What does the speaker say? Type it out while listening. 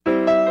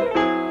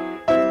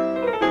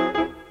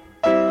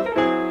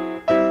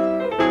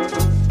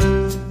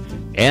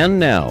And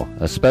now,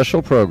 a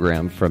special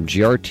program from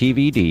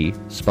GRTVD,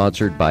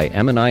 sponsored by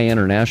M&I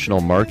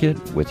International Market,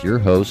 with your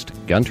host,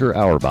 Gunter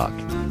Auerbach.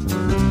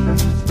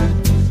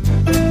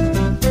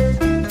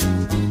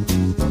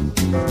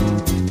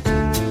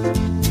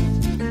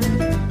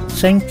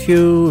 Thank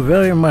you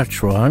very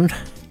much, Ron.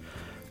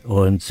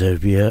 Und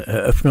wir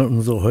eröffnen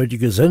unsere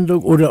heutige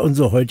Sendung, oder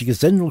unsere heutige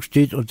Sendung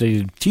steht unter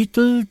dem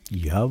Titel,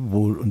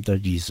 jawohl, unter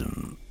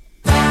diesem.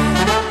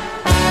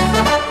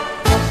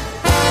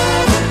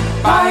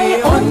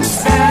 Bei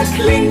uns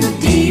erklingt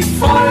die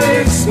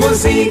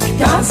Volksmusik,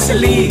 das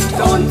liegt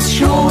uns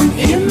schon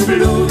im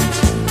Blut,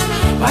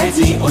 weil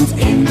sie uns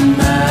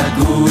immer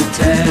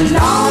gute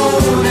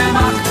Laune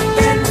macht,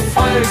 denn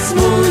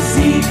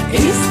Volksmusik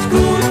ist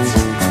gut.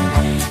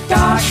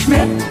 Da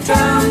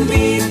schmettern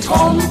die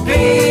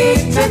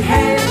Trompeten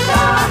hell,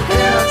 da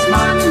hört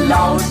man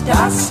laut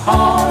das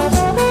Horn.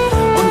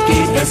 Und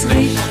geht es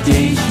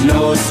richtig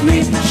los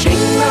mit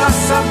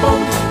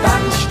Sching-Rasser-Bum,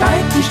 dann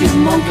steigt die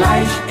Stimmung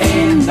gleich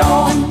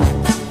enorm.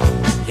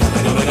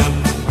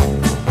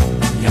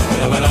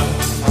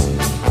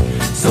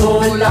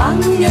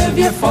 Solange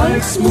wir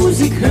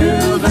Volksmusik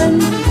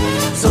hören,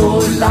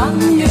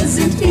 solange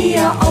sind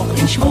wir auch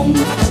in Schwung.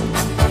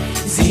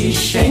 Sie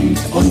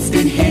schenkt uns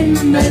den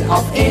Himmel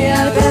auf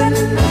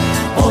Erden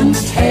und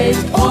hält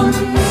uns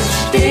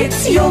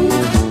stets jung.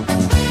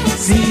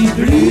 Sie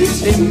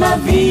blüht immer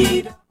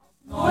wieder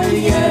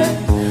Neue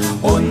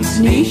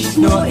und nicht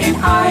nur in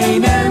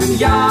einem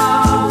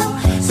Jahr.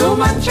 So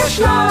mancher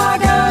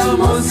Schlager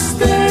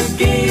musste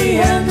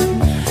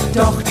gehen,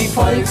 doch die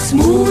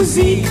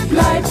Volksmusik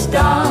bleibt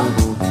da.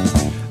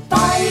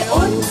 Bei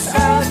uns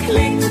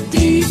erklingt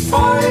die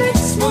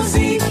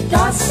Volksmusik,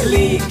 das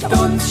liegt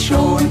uns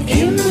schon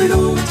im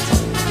Blut,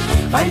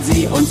 weil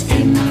sie uns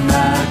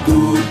immer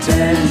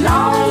gute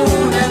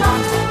Laune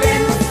macht,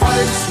 denn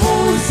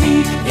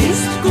Volksmusik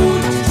ist gut.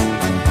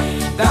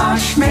 Da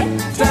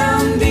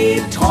schmettern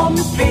die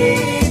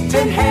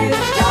Trompeten hell,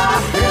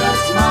 da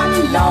hört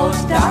man laut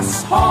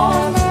das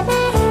Horn.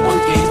 Und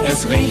geht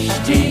es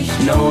richtig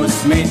los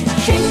mit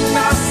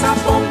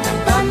Sching-Rasser-Bum,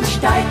 dann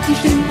steigt die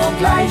Stimmung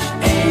gleich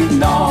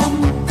enorm.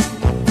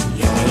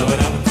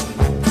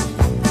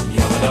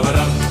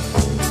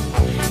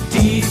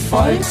 Die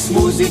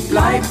Volksmusik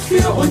bleibt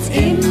für uns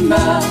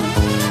immer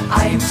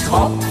ein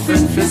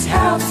Tropfen fürs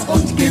Herz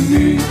und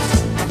Gemüt.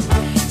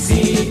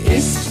 Sie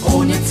ist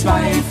ohne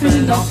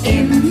Zweifel noch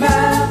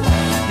immer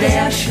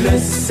der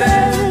Schlüssel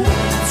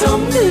zum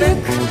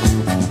Glück.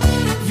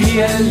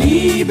 Wir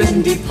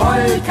lieben die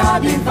Polka,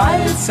 den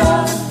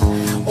Walzer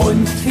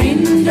und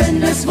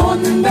finden es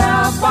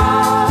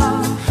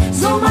wunderbar.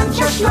 So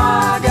mancher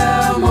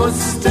Schlager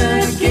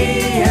musste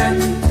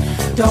gehen,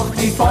 doch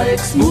die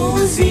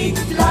Volksmusik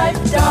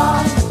bleibt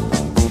da.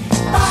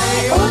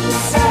 Bei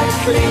uns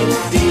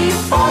erklingt die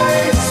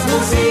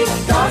Volksmusik,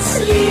 das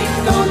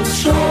liegt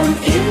uns schon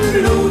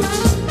im Blut,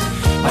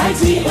 weil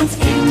sie uns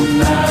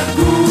immer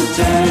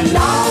gute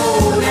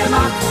Laune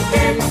macht,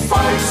 denn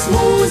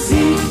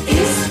Volksmusik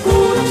ist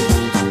gut.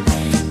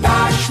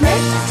 Da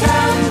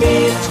schmettern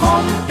die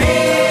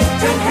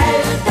Trompeten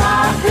hell, da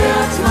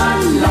hört man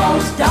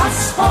laut das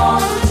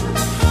Horn.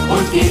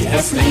 Und geht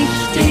es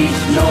richtig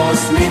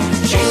los mit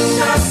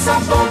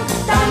Sching-Rasser-Bum,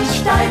 dann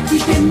steigt die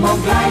Stimmung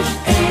gleich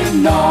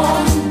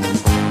enorm.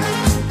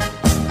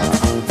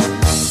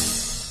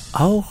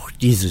 Auch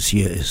dieses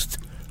hier ist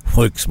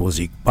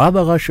Volksmusik.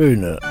 Barbara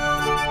Schöne.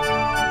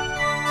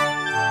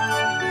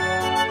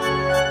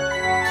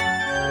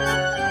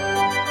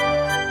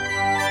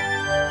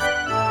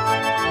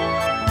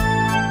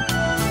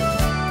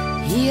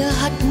 Hier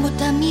hat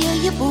Mutter mir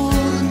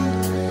geboren,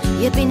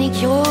 hier bin ich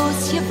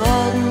groß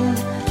geworden,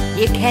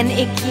 hier kenn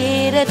ich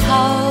jedes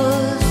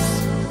Haus.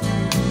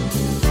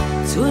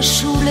 Zur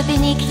Schule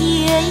bin ich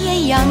hier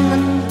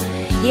gegangen,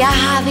 hier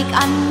hab ich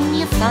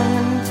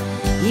angefangen,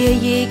 hier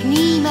geh ich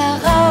nie mehr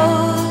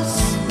raus.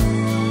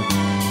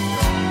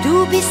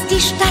 Du bist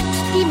die Stadt,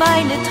 die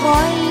meine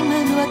Träume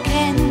nur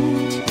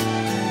kennt,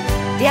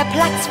 der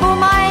Platz, wo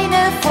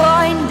meine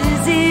Freunde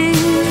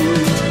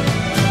sind.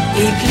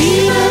 Ich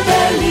liebe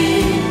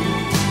Berlin,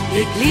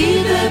 ich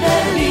liebe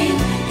Berlin,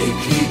 ich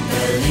lieb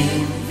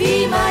Berlin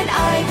wie mein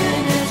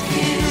eigenes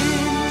Kind.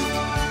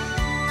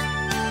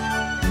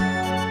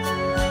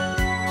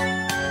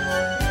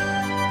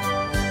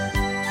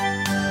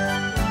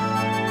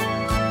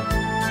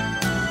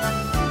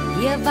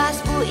 Hier war's,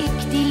 wo ich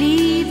die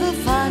Liebe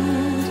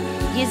fand,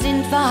 hier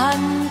sind wir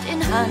Hand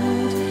in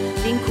Hand,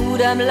 den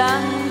Kudamm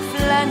lang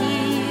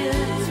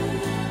flaniert.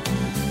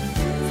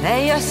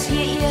 Verjoss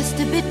hier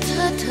erste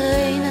bittere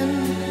Tränen,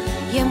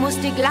 hier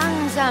musste ich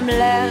langsam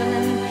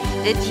lernen,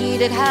 dass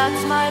jedes Herz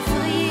mal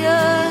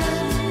friert.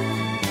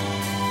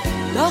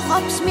 Doch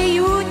ob's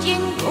mir gut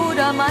ging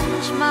oder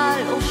manchmal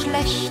auch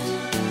schlecht,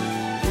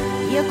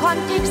 hier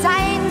konnte ich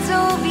sein, so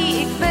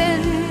wie ich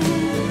bin.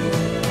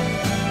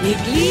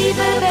 Ich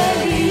liebe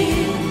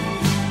Berlin,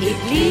 ich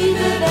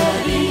liebe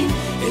Berlin,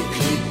 ich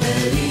lieb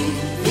Berlin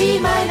wie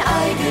mein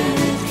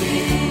eigenes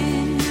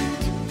Kind.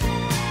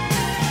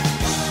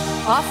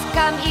 Oft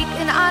kam ich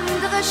in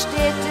andere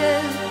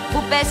Städte, wo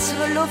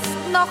bessere Luft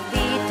noch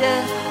wehte,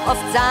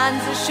 oft sahen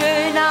sie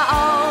schöner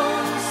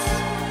aus.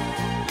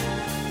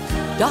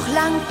 Doch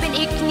lang bin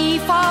ich nie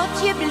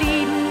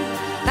fortgeblieben,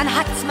 dann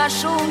hat's mal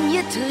schon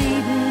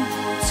getrieben,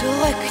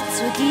 zurück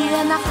zu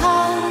dir nach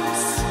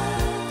Haus.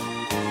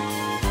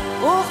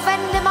 Auch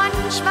wenn du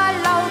manchmal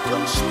laut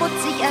und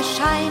schmutzig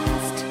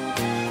erscheinst,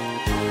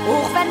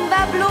 auch wenn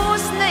wir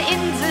bloß ne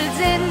Insel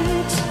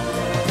sind.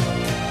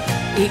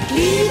 Ich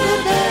liebe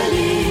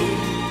Berlin,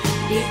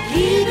 ich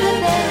liebe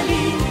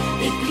Berlin,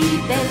 ich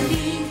liebe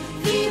Berlin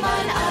wie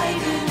mein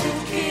eigenes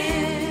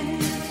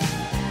Kind.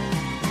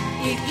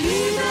 Ich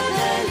liebe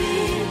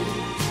Berlin,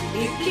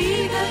 ich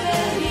liebe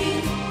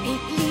Berlin,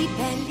 ich liebe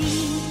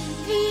Berlin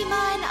wie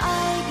mein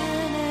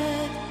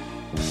eigenes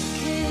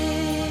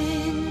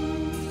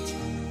Kind.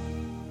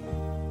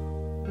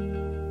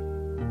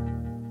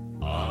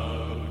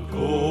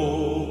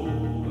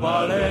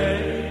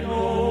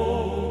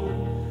 Arcobaleno,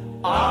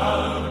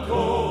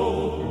 Arcobaleno,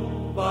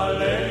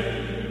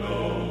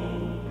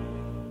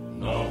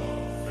 noch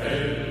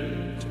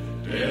fällt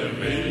der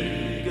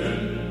Regen,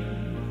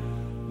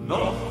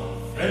 noch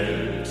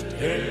fällt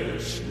der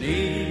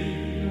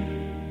Schnee.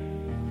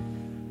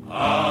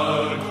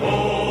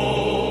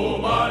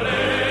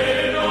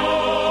 Arcobaleno,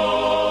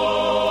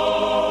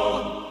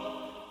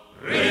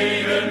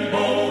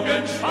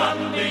 Regenbogen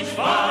spann dich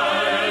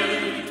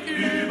weit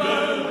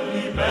über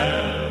die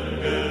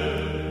Berge,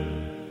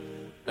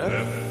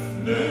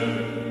 öffne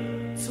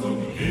zum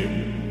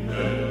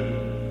Himmel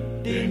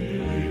den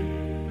Blick.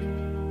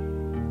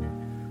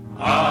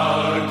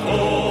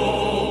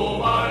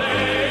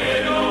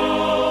 Arcobaleno,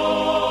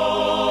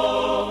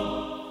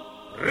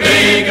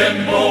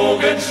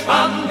 Regenbogen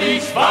spann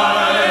dich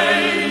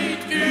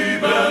weit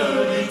über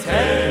die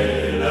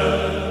Täler,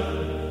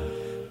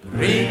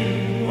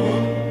 bring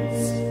uns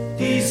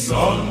die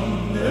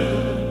Sonne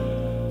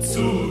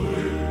zurück.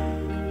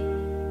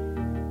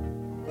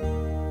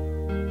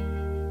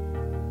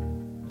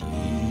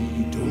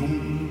 Die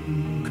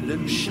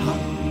dunklen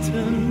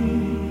Schatten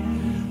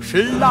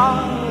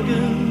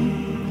schlagen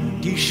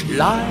die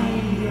Schleier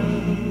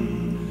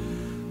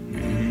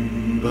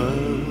über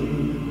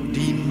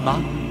die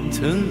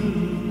Matten,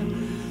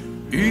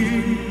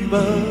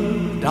 über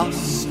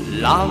das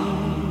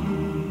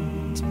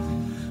Land.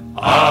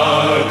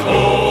 Arcobaleno,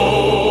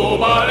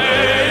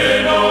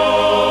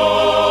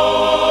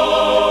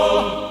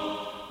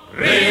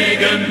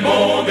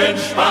 Regenbogen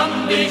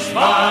spann dich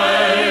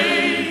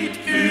weit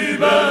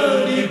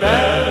über die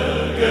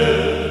Berge,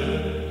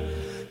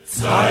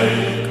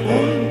 zeig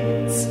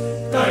uns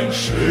dein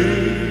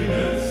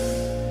schönes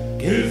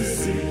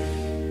Gesicht.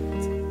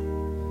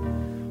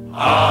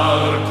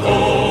 Arcobaleno,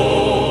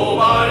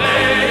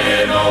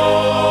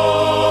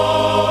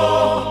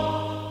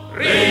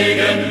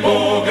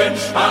 Regenbogen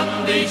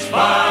spann dich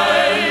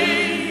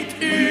weit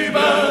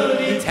über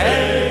die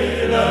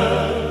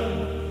Täler,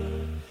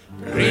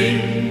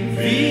 bring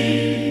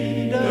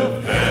wieder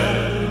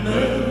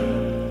Wärme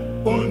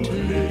und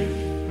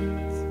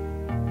Licht.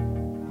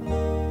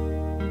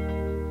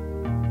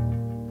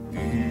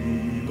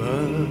 Über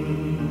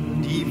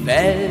die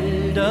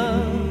Wälder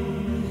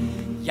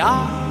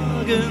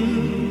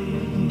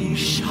jagen die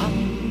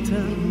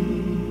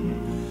Schatten,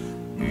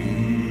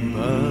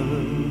 über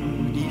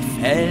die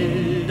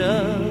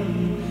Felder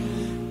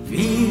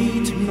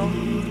weht noch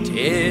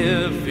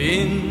der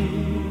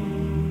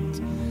Wind.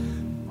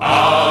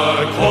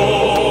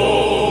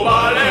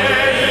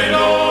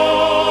 Arcobaleno,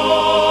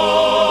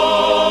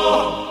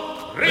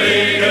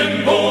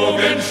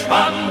 Regenbogen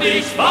spann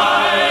dich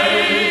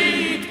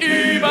weit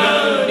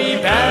über die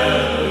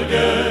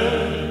Berge,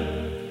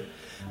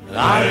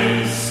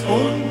 reiß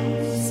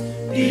uns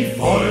die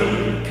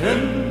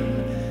Wolken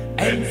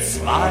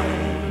entzwei.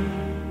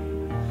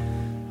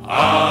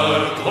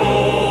 Arcobaleno,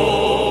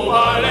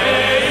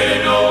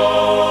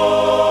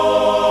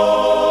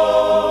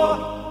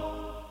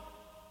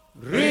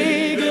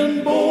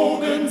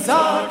 Regenbogen,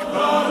 sag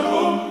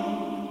warum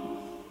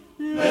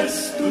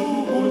lässt du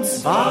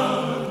uns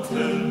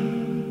warten?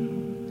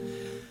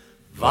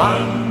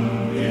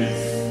 Wann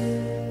ist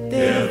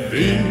der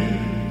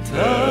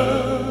Winter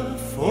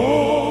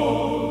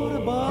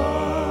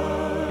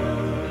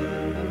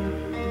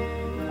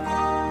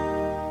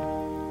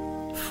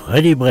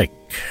Freddy Breck,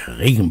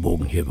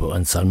 Regenbogen hier bei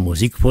uns an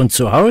Musik von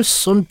zu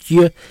Haus, und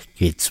hier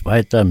geht's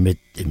weiter mit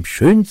dem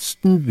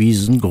schönsten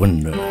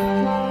Wiesengründe. Tief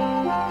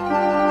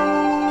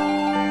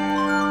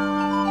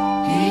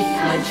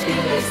ein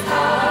stilles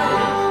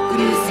Tal,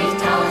 grüß ich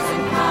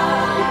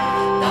tausendmal,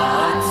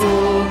 da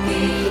zog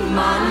ich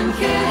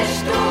manche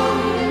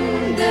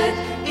Stunde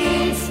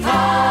ins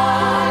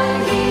Tal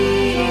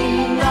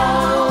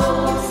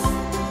hinaus.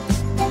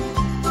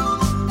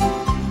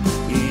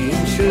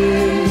 Im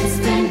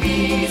schönsten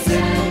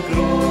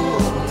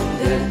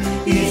Wiesengrunde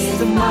ist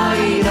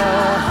meine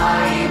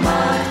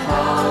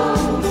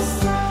Heimathaus,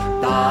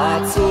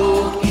 da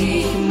zog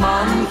ich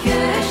manche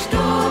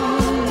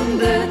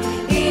Stunde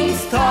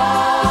ins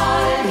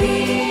Tal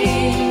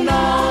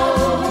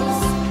hinaus.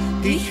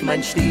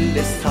 mein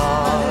stilles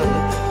Tal,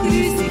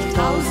 grüß dich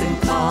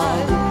tausendmal,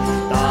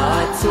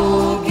 da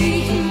zog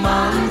ich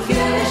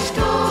manche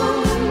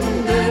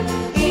Stunde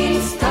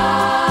ins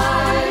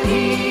Tal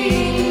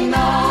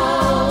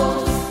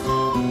hinaus.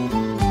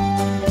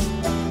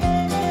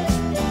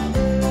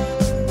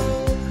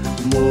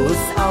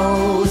 Muss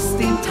aus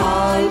dem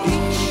Tal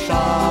ich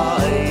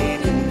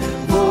scheiden,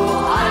 wo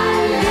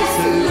alles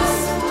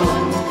Lust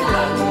und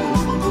Klang,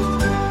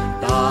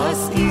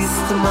 das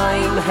ist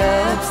mein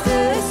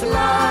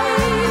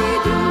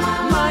Herbstesleiden,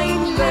 mein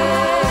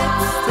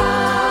letzter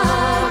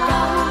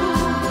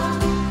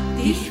Gang.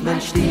 Dich, mein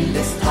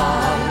stilles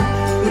Tal,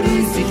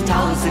 grüß ich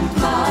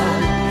tausendmal,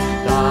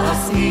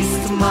 das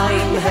ist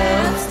mein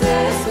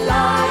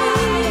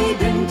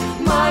Herbstesleiden,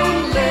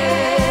 mein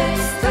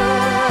letzter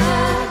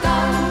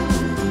Gang.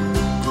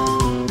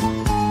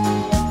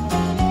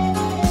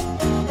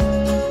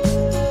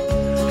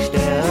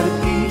 Sterb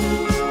ich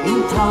in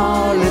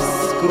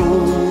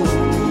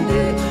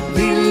Talesgrunde,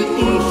 will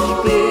ich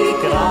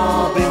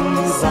begraben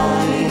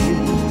sein,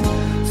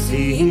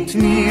 singt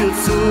mir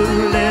zur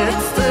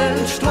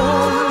letzten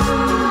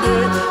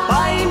Stunde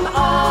beim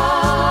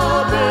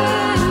Abendschein.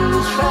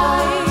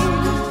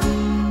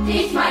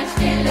 Dich, mein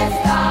stilles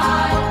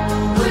Tal,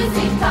 grüß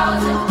ich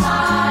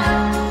tausendmal.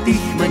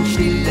 Dich, mein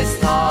stilles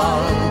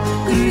Tal,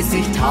 grüß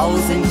ich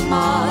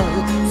tausendmal,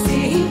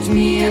 singt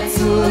mir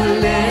zur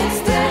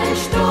letzten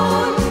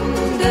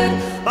Stunde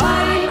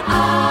beim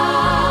Abendschein.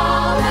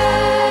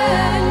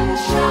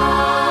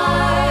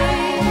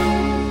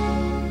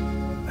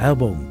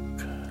 Werbung.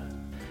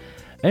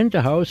 And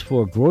the house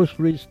for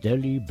groceries,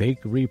 deli,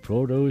 bakery,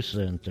 produce,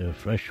 and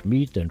fresh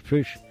meat and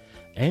fish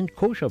and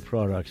kosher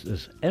products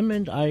is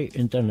M&I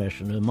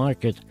International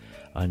Market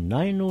on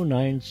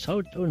 909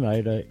 South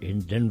Oneida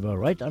in Denver,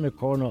 right on the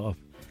corner of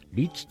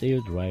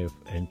Leedsdale Drive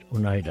and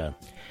Oneida.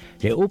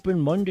 They open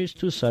Mondays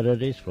to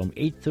Saturdays from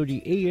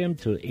 8:30 a.m.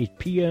 to 8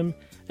 p.m.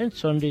 and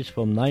Sundays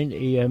from 9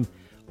 a.m.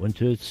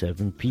 until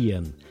 7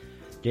 p.m.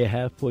 They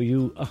have for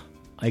you,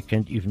 I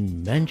can't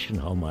even mention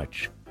how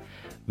much.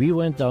 We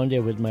went down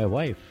there with my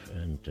wife,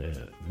 and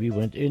we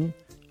went in.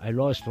 I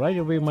lost right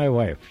away my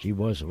wife. She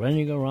was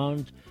running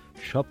around,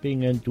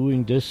 shopping and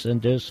doing this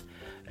and this,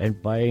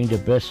 and buying the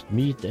best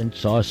meat and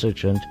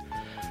sausage and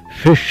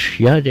fish.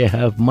 Yeah, they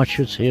have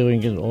mushes,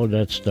 herring, and all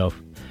that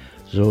stuff.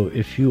 So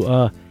if you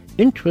are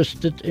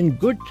interested in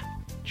good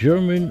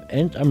German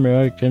and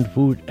American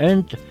food,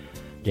 and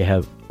they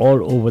have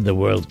all over the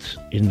world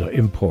in the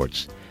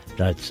imports,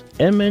 that's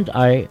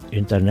M&I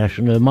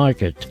International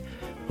Market.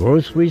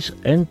 Groceries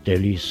and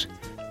delis,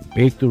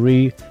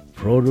 bakery,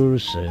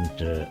 produce and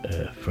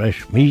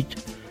fresh meat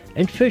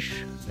and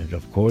fish, and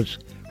of course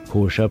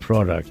kosher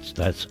products.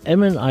 That's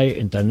M&I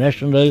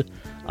International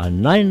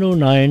on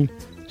 909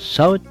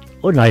 South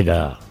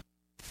Oneida.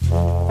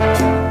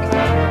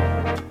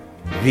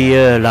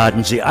 Wir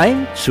laden Sie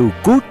ein zu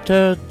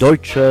guter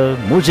deutscher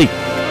Musik.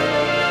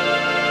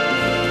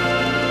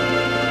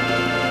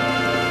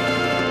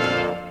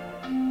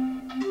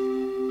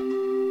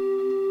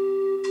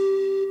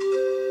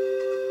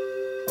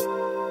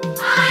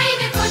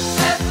 Eine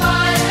Kutsche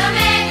voller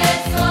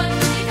Mädels und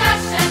die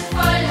Taschen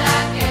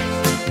voller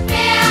Geld.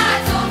 Wer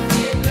hat so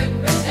viel Glück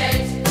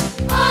bestellt?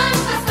 Und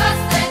was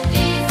kostet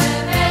diese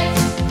Welt?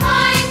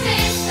 Heute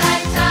ist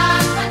ein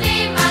Tag, von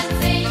dem man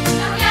sich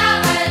noch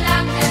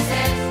jahrelang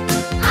erzählt.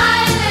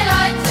 Alle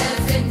Leute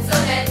sind so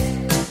nett.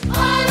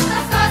 Und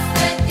was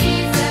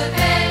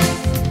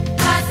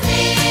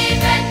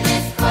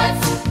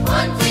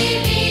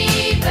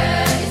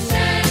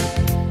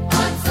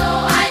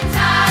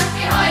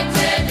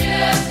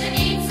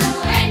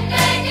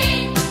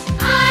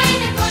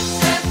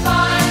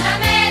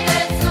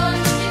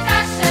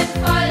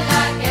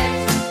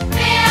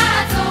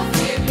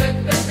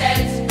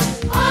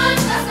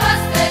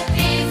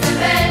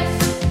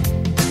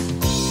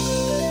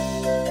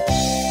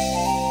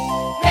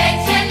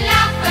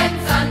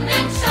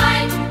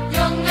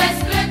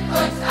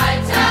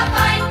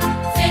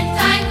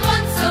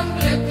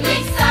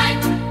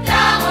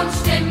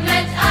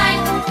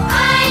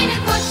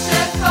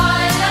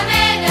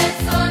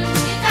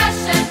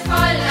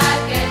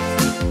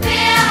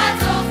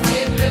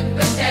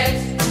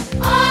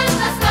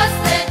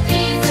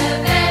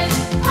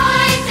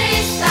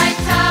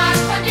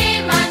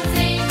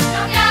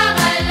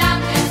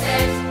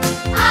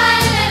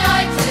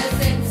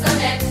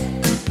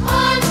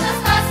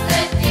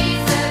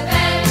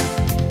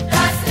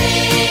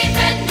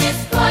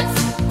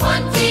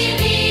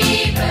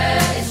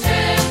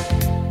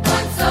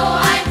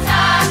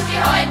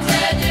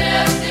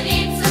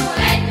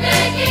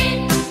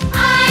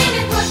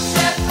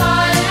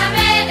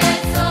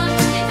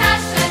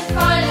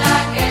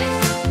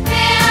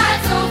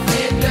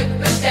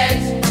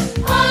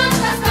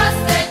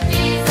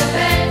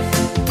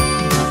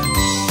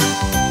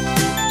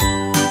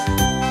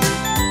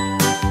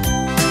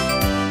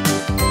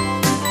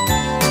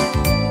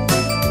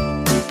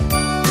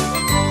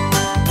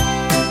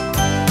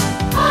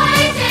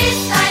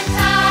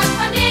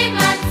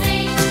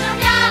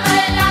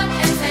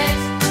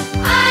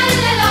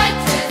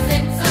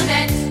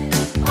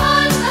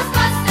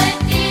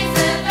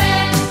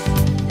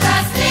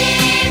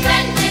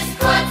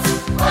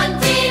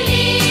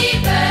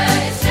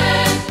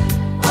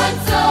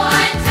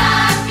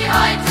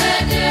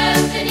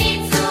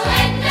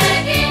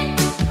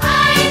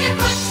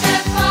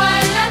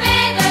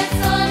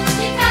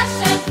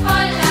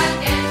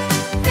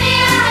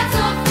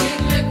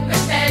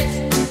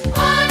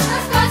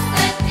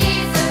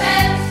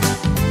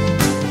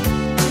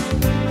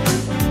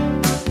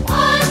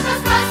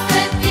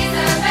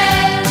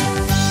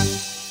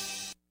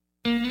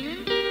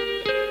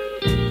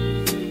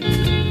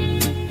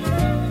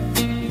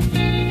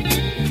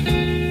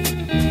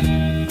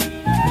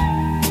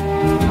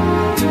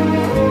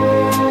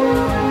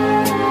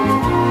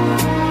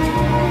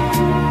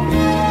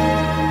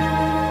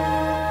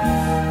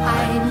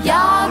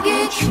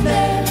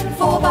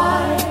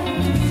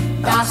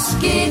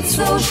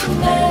so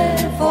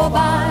schnell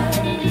vorbei.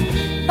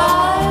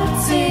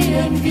 Bald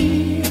sehen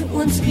wir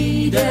uns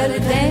wieder,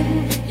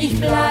 denn ich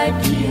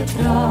bleib dir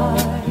treu.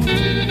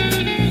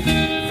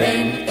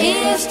 Wenn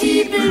erst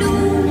die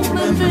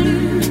Blumen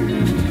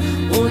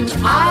blühen und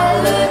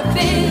alle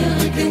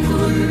Birken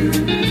grün,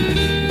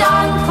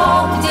 dann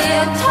kommt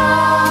der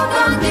Tag,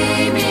 an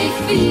dem ich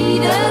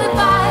wieder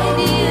bei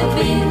dir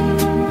bin.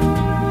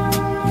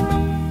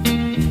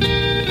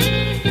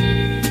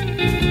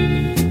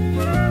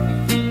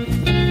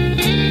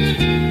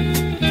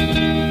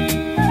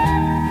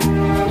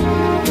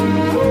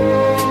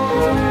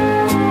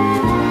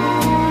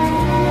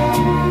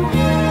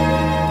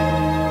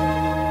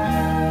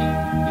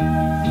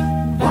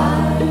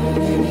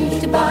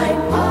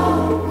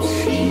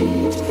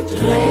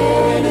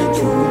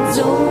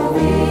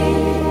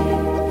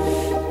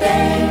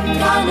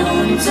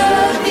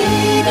 Unser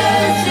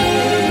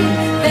Wiedersehen,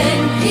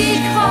 wenn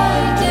ich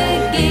heute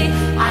geh,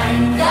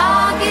 ein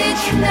Jahr geht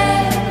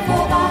schnell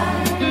vorbei,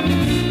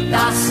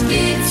 das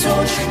geht so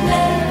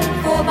schnell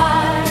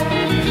vorbei,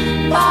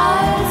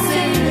 bald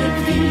sehen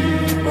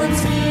wir uns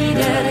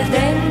wieder,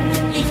 denn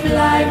ich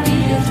bleib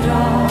dir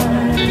treu.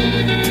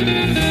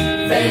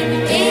 Wenn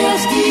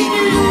erst die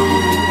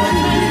Blumen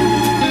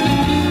blühen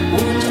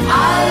und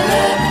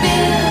alle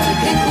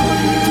Birken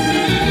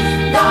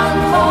grün, dann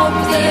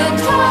kommt der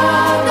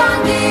Tag, an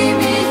dem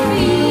ich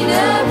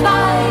wieder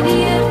bei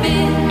dir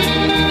bin.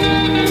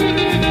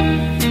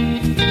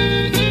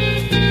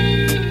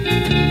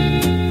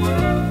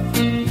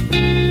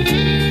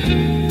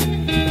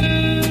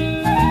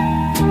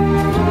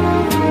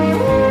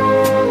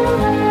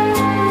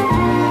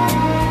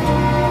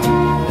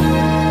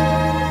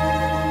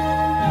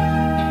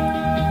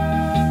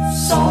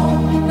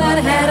 Sommer,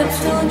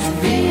 Herbst und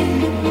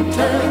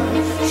Winter,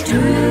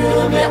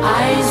 Stürme,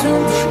 Eis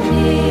und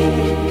Schnee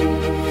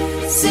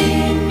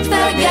sind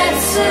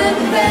vergessen,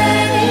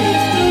 wenn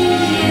ich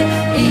dir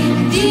in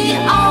die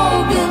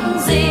Augen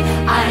seh.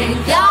 Ein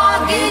Jahr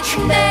geht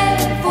schnell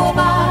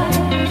vorbei,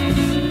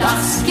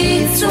 das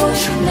geht so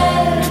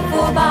schnell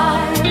vorbei.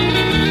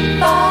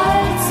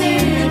 Bald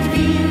sehen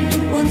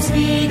wir uns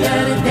wieder,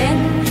 denn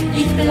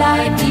ich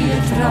bleib dir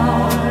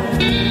treu.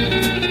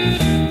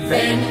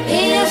 Wenn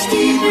erst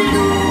die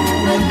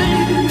Blumen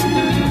blühen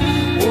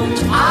und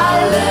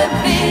alle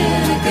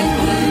Birken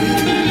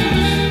grün,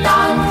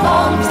 dann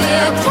kommt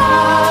der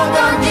Tag,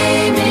 an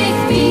dem ich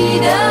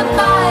wieder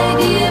bei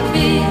dir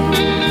bin.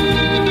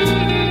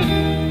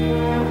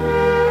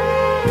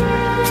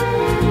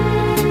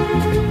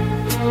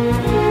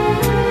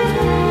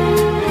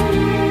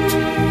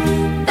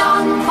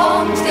 Dann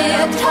kommt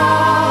der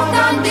Tag,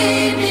 an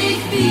dem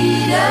ich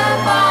wieder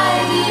bei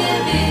dir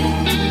bin.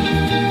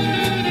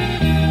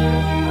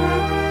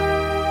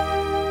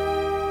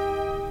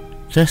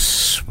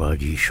 Das war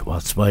die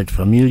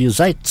Schwarzwaldfamilie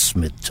Seitz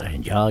mit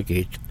Ein Jahr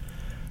geht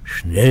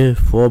schnell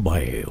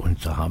vorbei,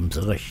 und da haben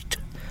sie recht.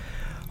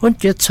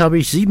 Und jetzt habe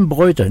ich 7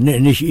 Bräute,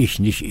 ne, nicht ich,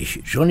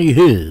 Johnny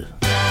Hill.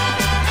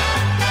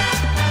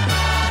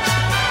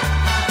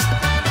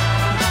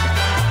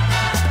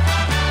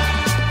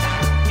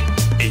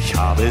 Ich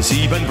habe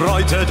 7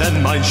 Bräute,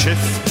 denn mein Schiff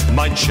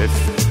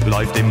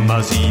läuft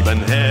immer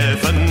 7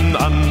 Häfen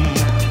an.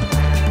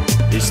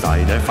 Ist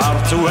eine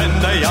Fahrt zu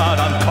Ende, ja,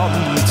 dann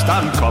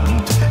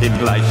kommt im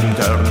gleichen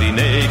Turn die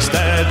nächste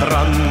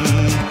dran.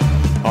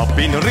 Ob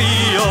in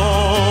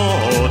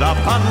Rio oder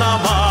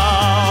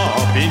Panama,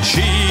 ob in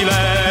Chile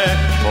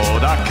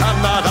oder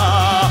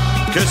Kanada,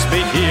 küsst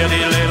mich hier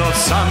die Little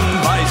Sun,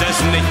 weiß es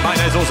nicht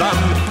meine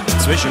Susanne,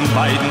 zwischen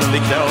beiden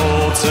liegt der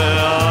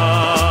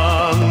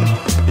Ozean.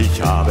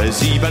 Ich habe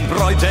 7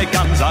 Bräute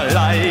ganz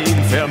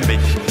allein für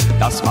mich,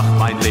 das macht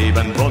mein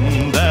Leben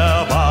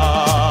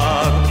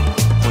wunderbar.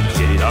 Und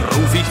jeder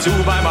ruf ich zu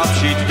beim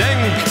Abschied,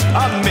 denk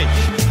an mich,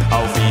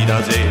 auf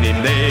Wiedersehen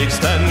im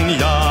nächsten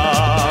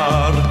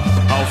Jahr.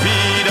 Auf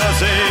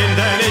Wiedersehen,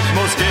 denn ich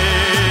muss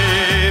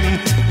gehen,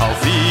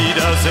 auf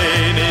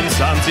Wiedersehen in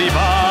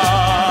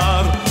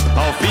Sansibar.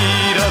 Auf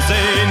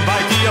Wiedersehen,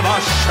 bei dir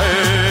war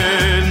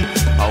schön,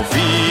 auf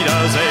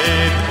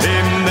Wiedersehen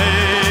im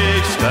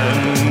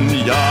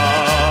nächsten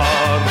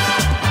Jahr.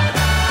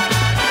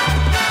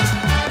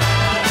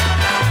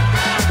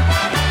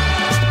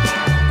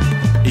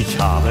 Ich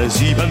habe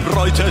 7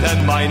 Bräute,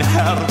 denn mein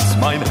Herz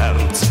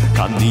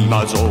kann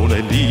niemals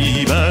ohne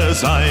Liebe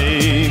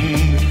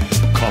sein.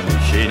 Komm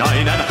ich in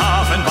einen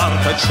Hafen,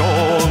 wartet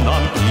schon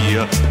an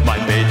ihr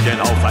mein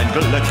Mädchen auf ein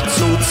Glück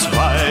zu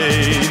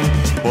zweit.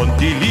 Und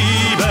die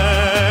Liebe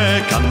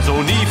kann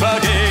so nie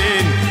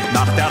vergehen,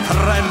 nach der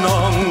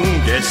Trennung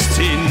ist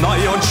sie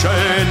neu und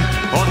schön.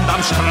 Und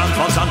am Strand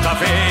von Santa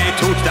Fe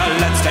tut der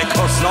letzte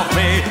Kuss noch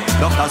weh,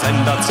 doch das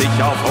ändert sich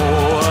auf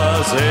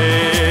hoher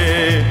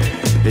See.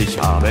 Ich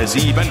habe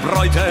 7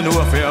 Bräute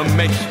nur für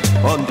mich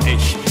und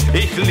ich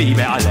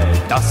liebe alle,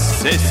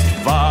 das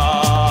ist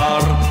wahr.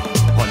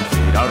 Und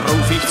jeder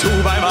ruf ich zu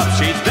beim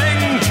Abschied,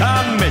 denk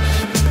an mich,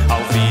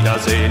 auf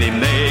Wiedersehen im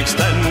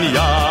nächsten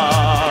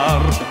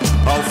Jahr.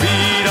 Auf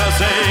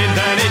Wiedersehen,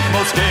 denn ich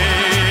muss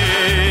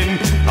gehen,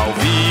 auf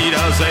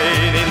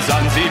Wiedersehen in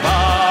Sansibar.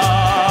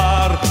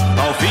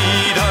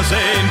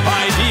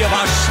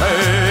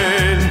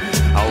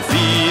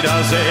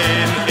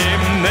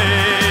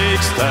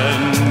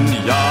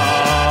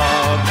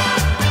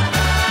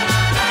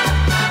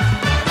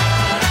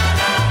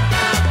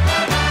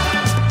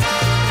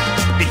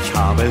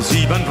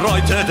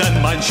 Bräute,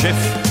 denn mein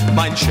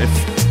Schiff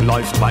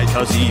läuft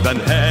weiter 7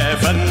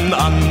 Häfen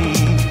an.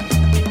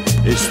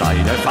 Ist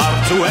eine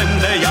Fahrt zu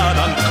Ende, ja,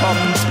 dann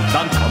kommt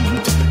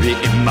wie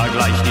immer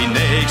gleich die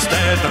nächste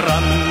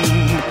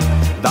dran.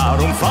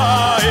 Darum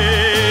fahr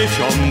ich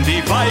um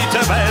die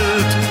weite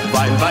Welt,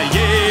 weil bei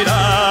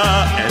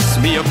jeder es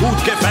mir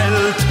gut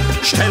gefällt.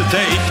 Stellte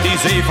ich die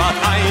Seefahrt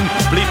ein,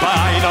 blieb bei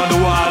einer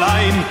nur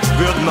allein,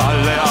 würden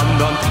alle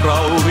anderen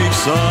traurig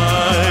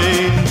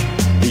sein.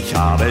 Ich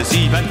habe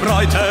 7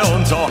 Bräute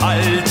und so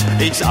halt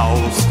ich's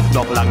aus,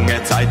 noch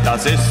lange Zeit,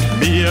 das ist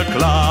mir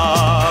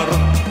klar.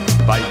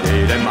 Bei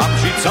jedem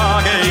Abschied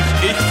sage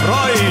ich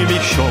freu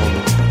mich schon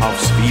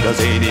aufs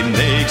Wiedersehen im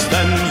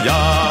nächsten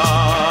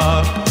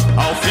Jahr.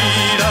 Auf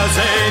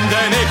Wiedersehen,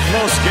 denn ich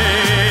muss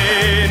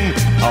gehen,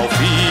 auf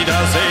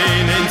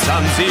Wiedersehen in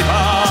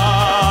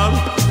Zanzibar.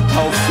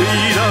 Auf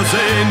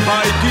Wiedersehen,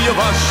 bei dir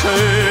war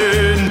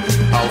schön,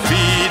 auf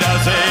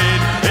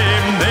Wiedersehen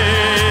im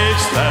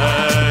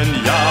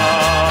nächsten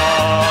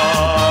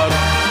Jahr.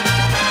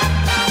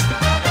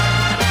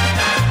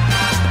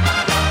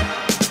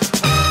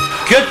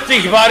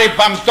 Kürzlich war ich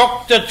beim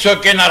Doktor zur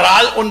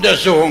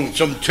Generaluntersuchung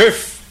zum TÜV.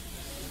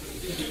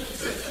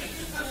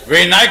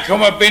 Wenn ich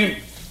reingekommen bin,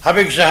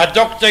 habe ich gesagt, Herr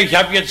Doktor, ich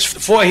habe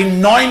jetzt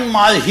vorhin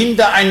 9-mal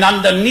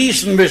hintereinander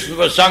niesen müssen.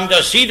 Was sagen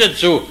das Sie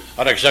dazu?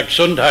 Hat er gesagt,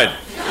 Gesundheit.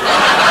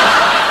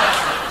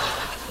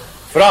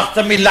 Fragt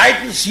er mich,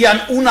 leiden Sie an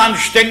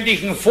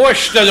unanständigen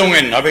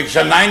Vorstellungen? Habe ich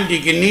gesagt, nein,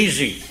 die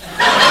genieße ich.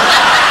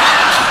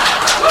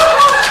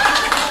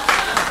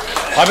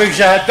 Habe ich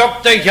gesagt, Herr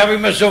Doktor, ich habe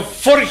immer so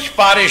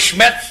furchtbare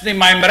Schmerzen in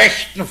meinem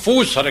rechten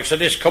Fuß. Hat er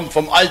gesagt, das kommt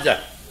vom Alter.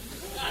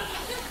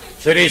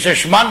 So dieser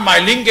Schmann,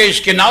 mein Linker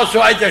ist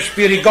genauso alt, da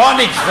spüre ich gar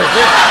nichts.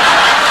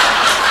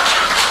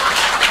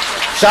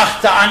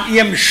 Sagt er, an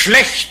Ihrem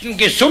schlechten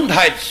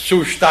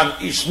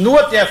Gesundheitszustand ist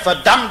nur der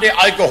verdammte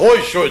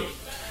Alkohol schuld.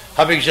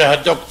 Habe ich gesagt, Herr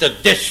Doktor,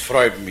 das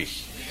freut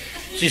mich.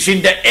 Sie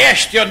sind der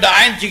Erste und der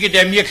Einzige,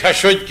 der mir keine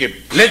Schuld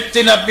gibt.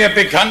 Letztens hat mir ein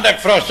Bekannter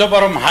gefragt, so,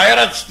 warum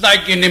heiratst du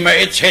eigentlich nicht mehr?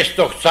 Jetzt hast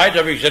du doch Zeit.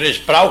 Habe ich gesagt, das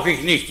brauche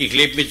ich nicht, ich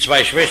lebe mit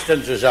 2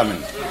 Schwestern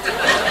zusammen.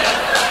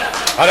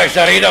 Hat er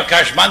gesagt, red doch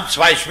kein Schmann,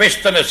 2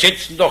 Schwestern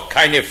ersetzen doch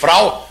keine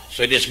Frau.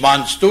 So, das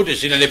meinst du, das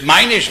sind ja nicht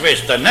meine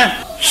Schwestern, ne?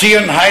 Sie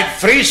und heute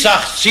früh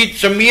sagt sie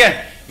zu mir,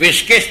 wie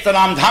du gestern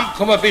Abend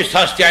heimgekommen bist,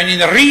 hast du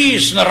einen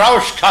riesen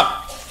Rausch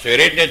gehabt. Sie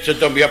redet nicht so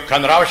dumm, ich hab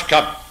keinen Rausch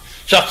gehabt.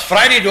 Sagt,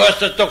 Freidi, du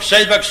hast das doch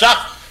selber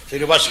gesagt. Sie,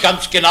 du weißt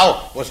ganz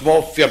genau, was man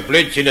oft für einen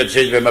Blödsinn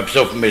erzählt, wenn man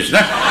besoffen ist,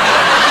 ne?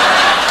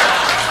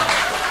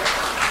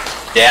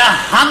 Der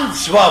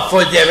Hans war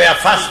voll, der wäre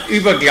fast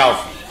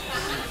übergelaufen.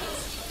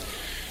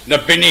 Da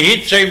bin ich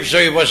hin zu ihm,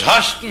 sag ich, was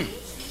hast du denn?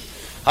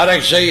 Hat er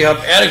gesagt, ich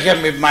hab Ärger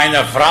mit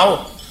meiner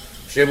Frau.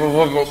 Sag ich,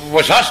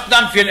 was hast du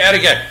denn für einen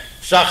Ärger?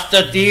 Sagt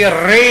er, die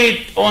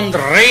redet und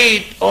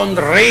redet und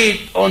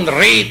redet und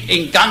redet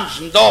den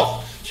ganzen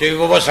Tag. Sag ich,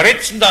 was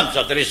redst du denn dann?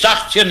 Sagt er, das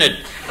sagt's ja nicht.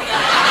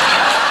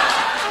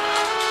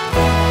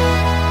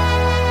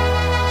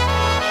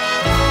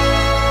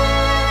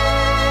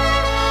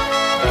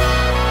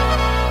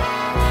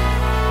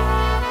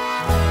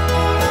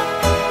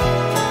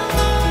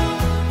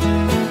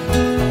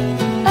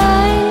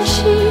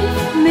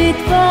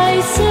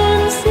 Weißen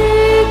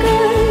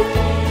Segel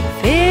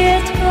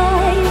fährt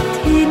weit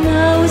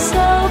hinaus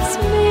aufs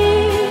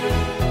Meer.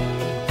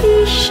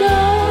 Ich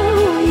schau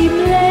im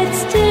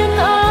letzten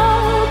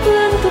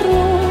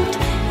Abendrot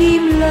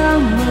ihm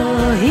lange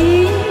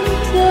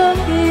hinterher.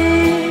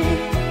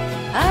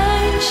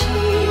 Ein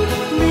Schiff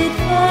mit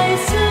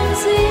weißen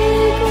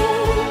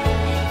Segeln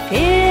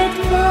fährt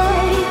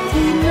weit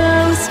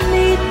hinaus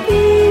mit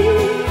mir.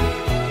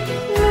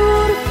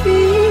 Nur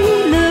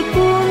viele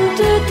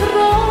bunte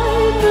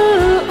Träume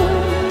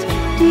und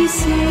die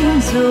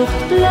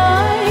Sehnsucht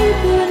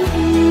bleiben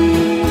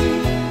hier.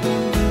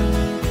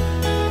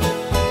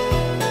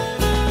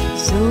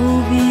 So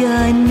wie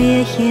ein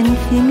Märchen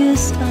fing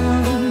es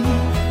an,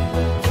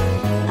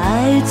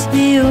 als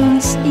wir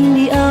uns in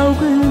die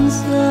Augen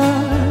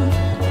sahen.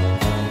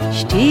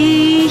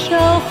 Steh ich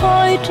auch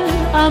heute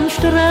am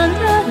Strand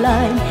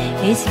allein,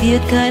 es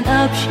wird kein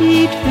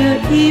Abschied für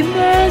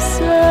immer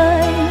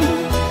sein.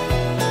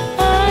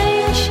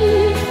 Ein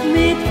Schiff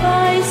mit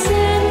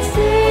weißen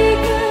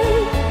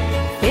Segeln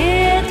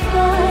fährt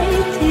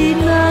weit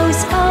hinaus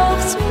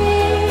aufs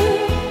Meer.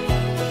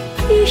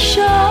 Ich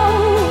schau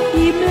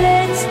im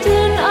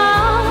letzten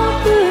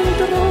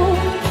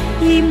Abendrot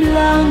ihm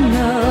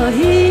lange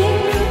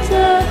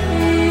hinterher.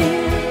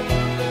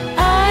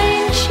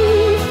 Ein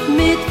Schiff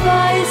mit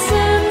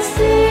weißen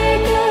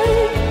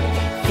Segeln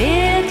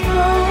fährt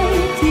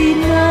weit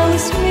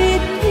hinaus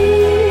mit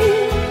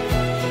mir.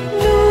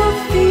 Nur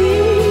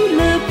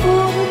viele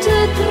bunte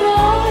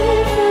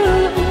Träume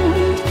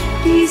und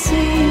die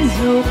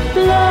Sehnsucht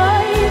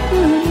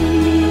bleiben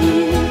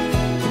hier.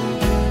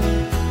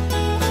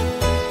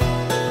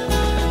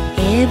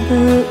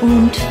 Ebbe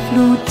und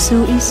Flut, so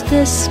ist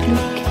das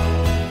Glück.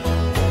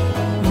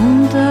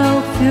 Und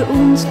auch für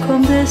uns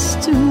kommt es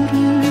zurück.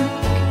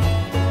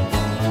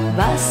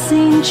 Was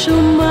sind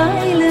schon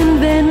Meilen,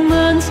 wenn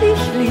man sich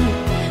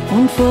liebt?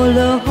 und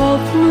voller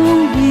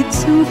Hoffnung die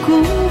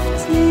Zukunft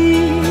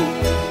sieht.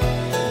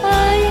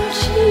 Ein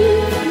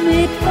Schiff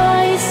mit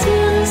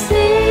weißem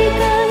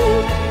Segel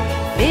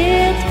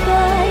fährt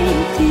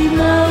weit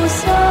hinaus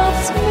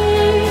aufs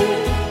Meer.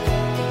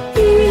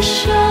 Ich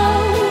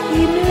schau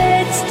im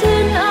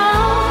letzten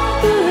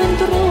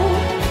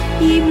Abendrot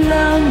ihm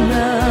lang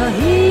nach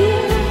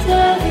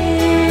hinterher.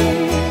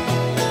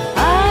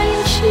 Ein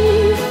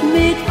Schiff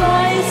mit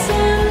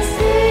weißem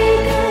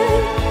Segel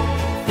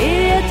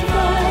fährt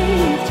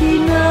weit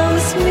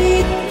hinaus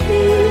mit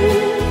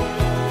mir.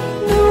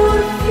 Nur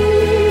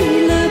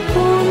viele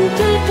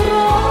bunte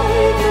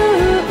Träume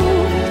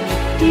und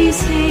die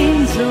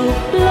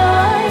Sehnsucht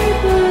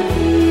bleiben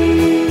hier.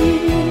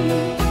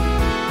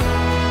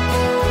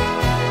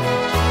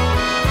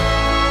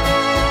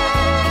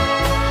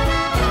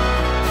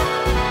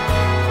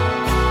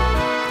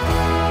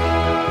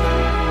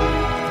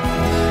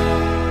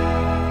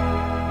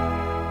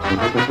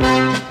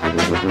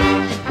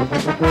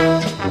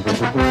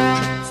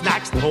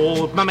 Nächst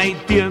hat mir mein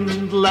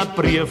Dirndl ein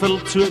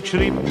Briefel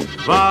zugeschrieben,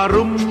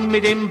 warum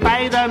mit dem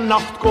bei der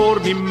Nacht gar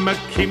nimmer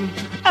kimmt.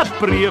 Ein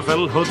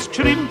Briefel hat's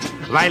geschrieben,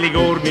 weil ich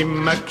gar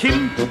nimmer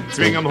kimmt.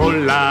 Zwing am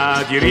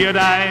Holla, die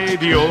Riedei,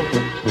 die o.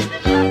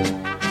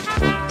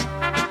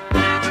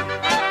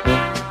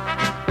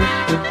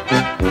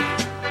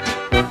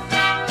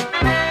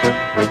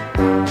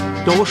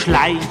 Da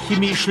schleich ich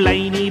mich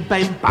schleini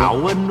beim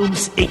Bauern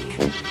ums Eck.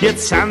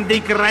 Jetzt sind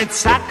die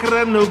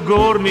Kreuzsacker noch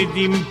gar nicht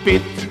im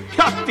Bett.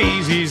 Ja,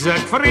 das ist ein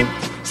Gefritt,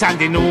 sind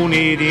die noch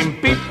nicht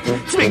im Bett.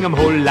 Zwing am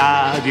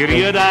Holla, die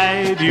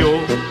Riedei, die o.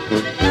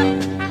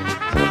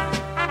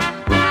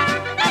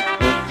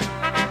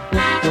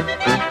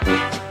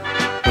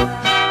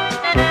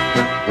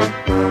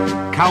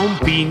 Kaum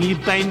bin ich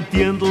beim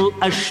Dirndl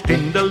ein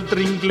Ständel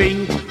drin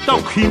gelegen, da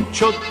kommt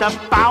schon der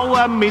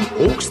Bauer mit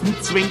Ochsen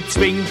zwing,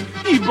 zwing.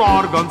 Ich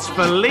war ganz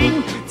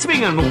verlegen,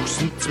 zwing an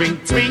Ochsen, zwing,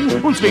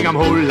 zwing, und zwing am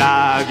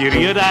Holla, die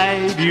Riedei,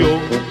 die o.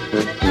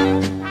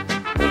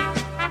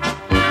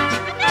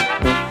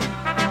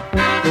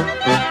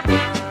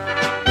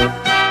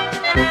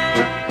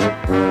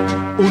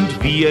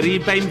 Und wie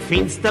ich beim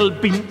Fensterl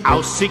bin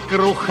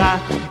ausgekrochen,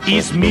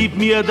 ist mit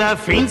mir der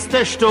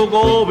Fensterstock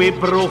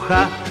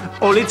abgebrochen.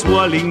 Alle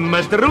zwei liegen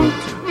mir drund,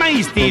 mei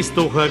ist das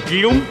doch ein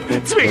Klump,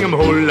 zwing am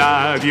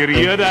Holla, die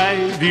Riedei,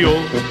 die o.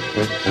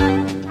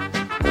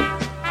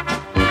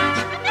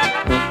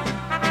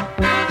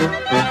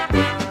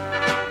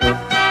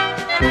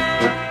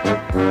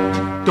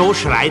 Da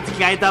schreit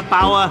gleich der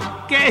Bauer,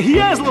 geh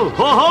Hirsel,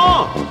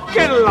 hoho,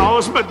 geh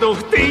laus mir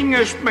doch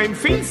dingerst mein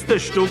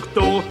Fensterstock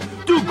da.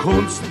 Du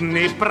kannst ihn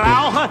nicht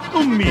brauchen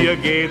und mir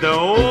geht er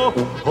an.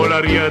 Holla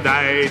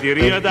Riedei,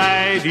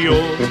 die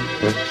o.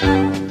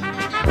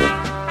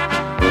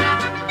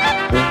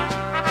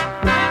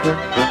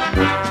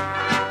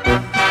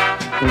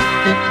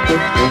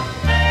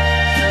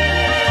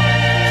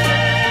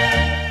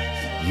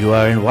 You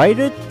are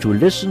invited to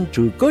listen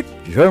to good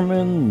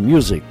German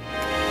music.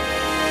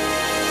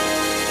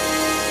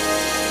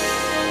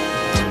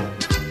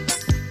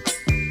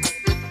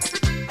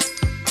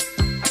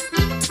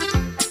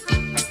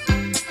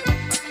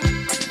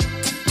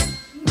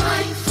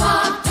 Mein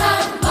Vater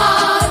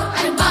war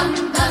ein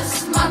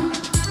Wandersmann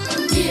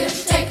und mir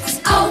steckt's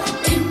auch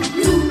im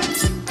Blut.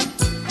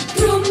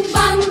 Drum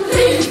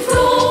wandre ich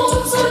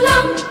froh,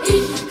 solang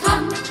ich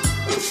kann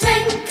und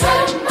schwenke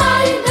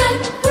meinen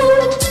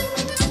Hut.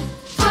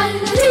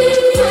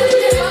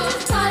 Falleria,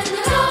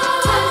 fallera,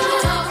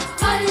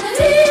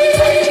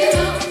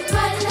 falleria,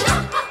 fallera,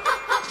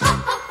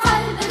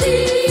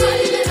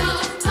 falleria,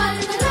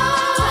 fallera,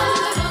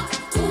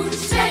 und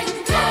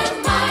schwenke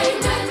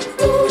meinen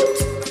Hut.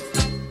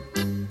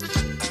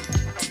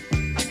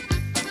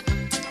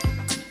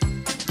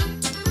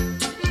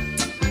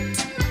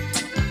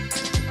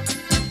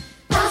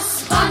 Das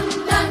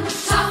Wandern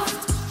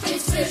schafft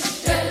stets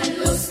frische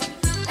Lust,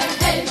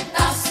 erhält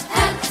das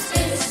Herz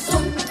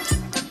gesund.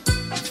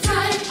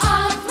 Frei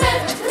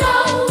atmet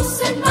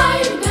draußen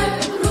meine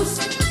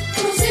Brust,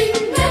 so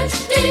singet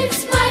stets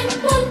mein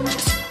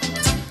Mund.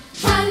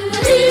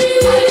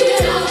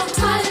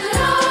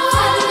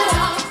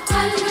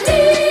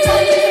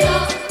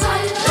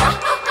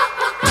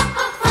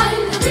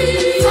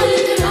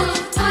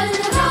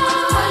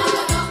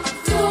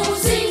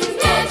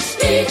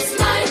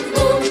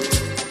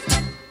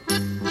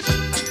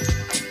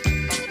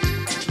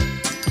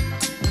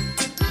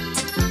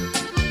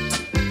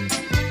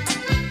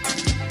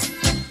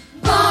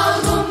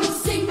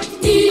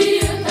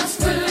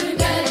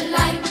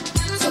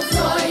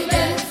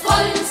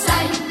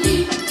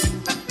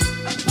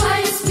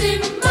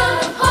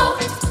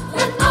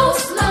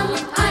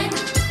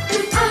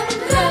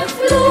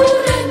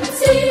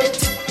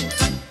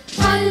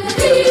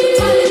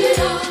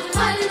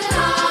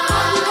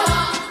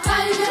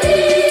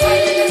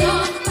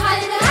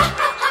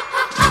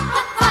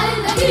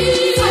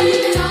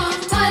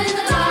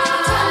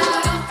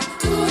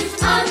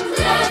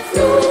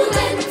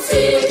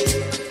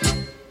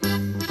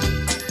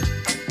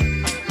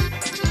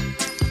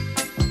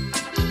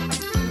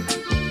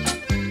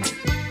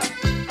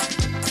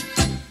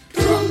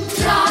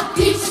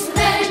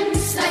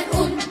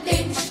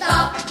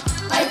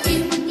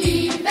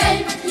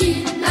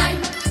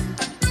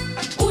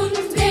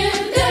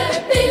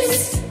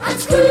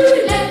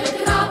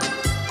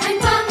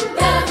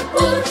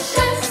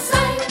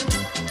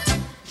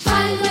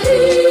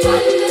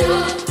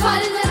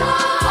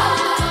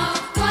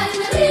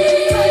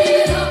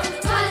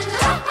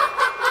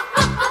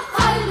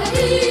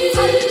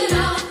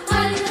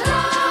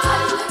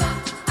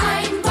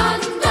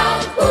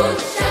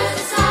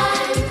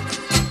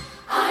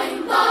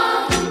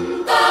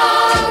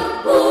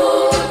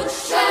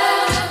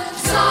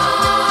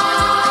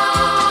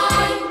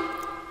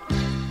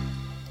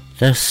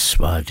 Das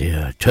war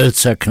der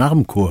Tölzer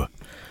Knabenchor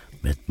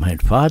mit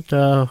Mein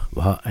Vater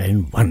war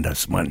ein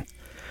Wandersmann,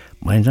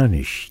 meiner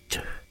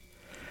nicht.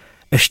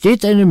 Es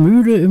steht eine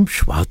Mühle im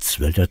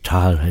Schwarzwälder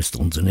Tal, heißt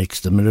unsere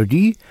nächste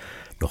Melodie.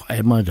 Noch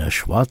einmal der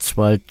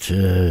Schwarzwald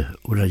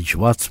oder die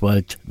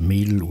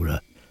Schwarzwaldmädel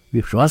oder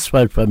die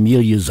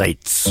Schwarzwaldfamilie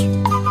Seitz.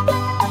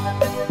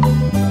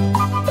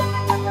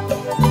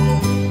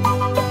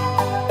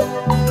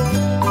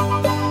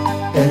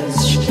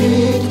 Es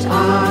steht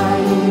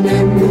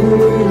eine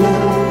Mühle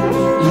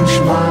im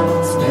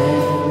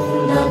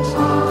Schwarzwälder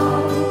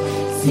Tal.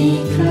 Sie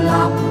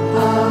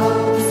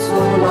klappert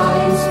so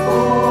leis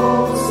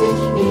vor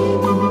sich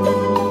hin.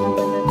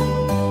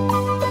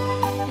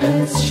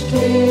 Es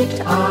steht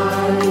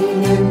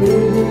eine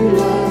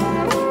Mühle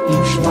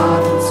im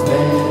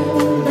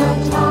Schwarzwälder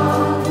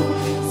Tal.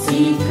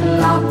 Sie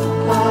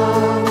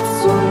klappert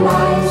so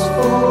leis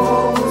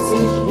vor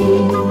sich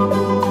hin.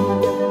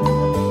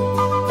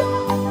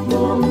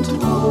 Und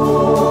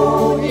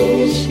wo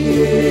ich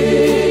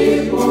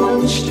geh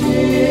und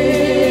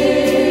steh,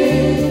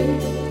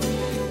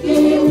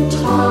 im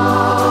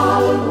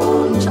Tal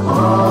und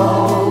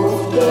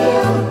auf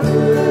der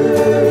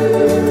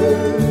Höhe,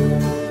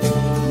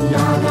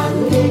 ja, dann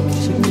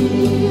liegt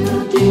mir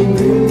die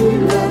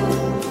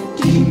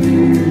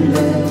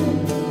Mühle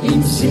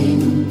im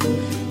Sinn,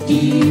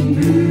 die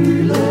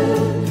Mühle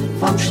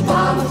vom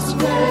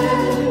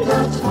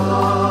Schwarzwälder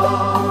Tal.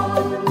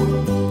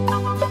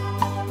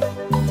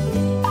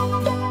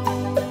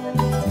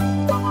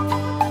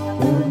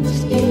 Und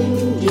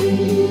in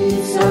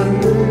dieser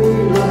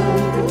Mühle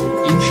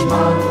im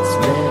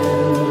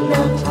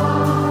Schwarzwälder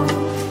Tal,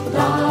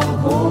 da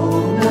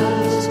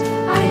wohnet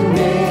ein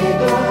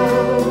Mädel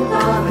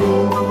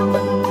darin.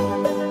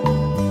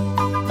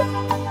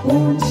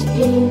 Und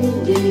in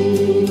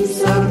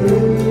dieser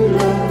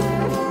Mühle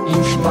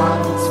im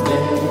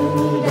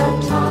Schwarzwälder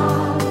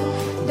Tal,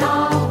 da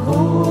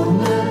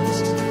wohnet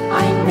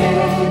ein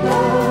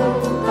Mädel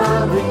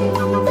darin.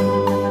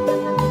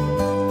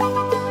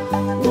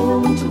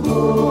 Und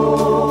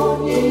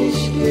wo ich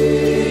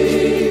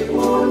geh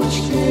und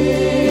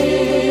steh,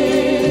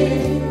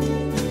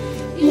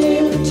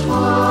 im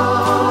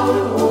Tal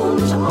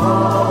und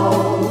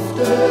auf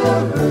der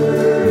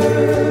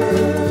Höhe,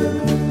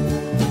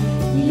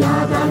 ja,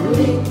 dann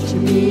liegt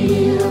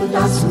mir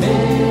das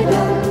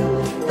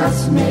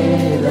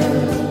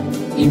Mädel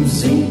im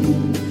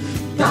Sinn,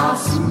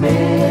 das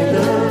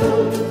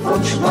Mädel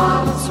vom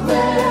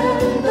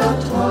Schwarzwälder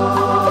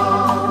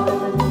Tal.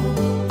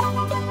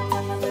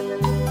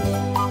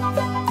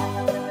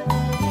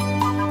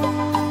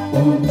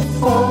 Und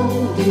von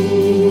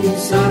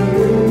dieser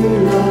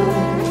Mühle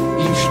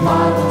im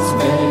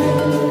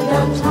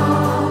Schwarzwälder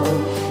Tal,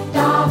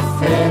 da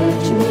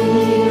fällt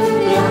mir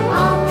der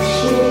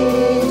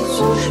Abschied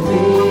so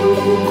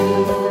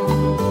schwer.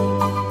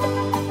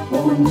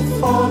 Und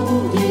von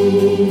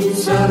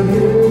dieser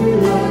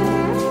Mühle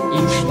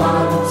im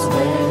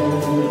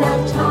Schwarzwälder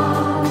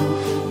Tal,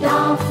 da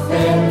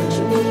fällt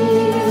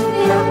mir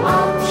der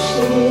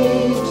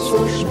Abschied so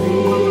schwer.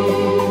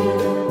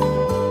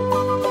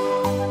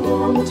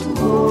 Und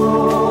wo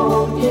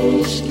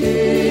ich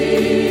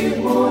geh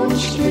und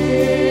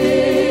steh,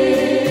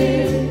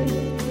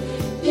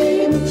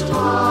 im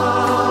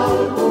Tal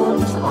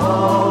und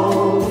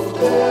auf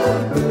der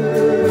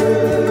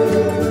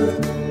Höhe,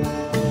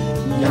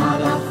 ja,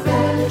 da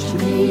fällt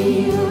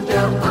mir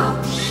der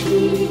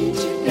Abschied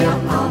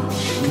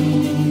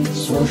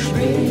so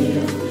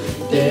schwer,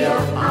 der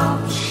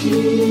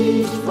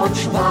Abschied vom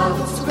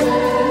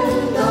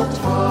Schwarzwälder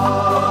Tal.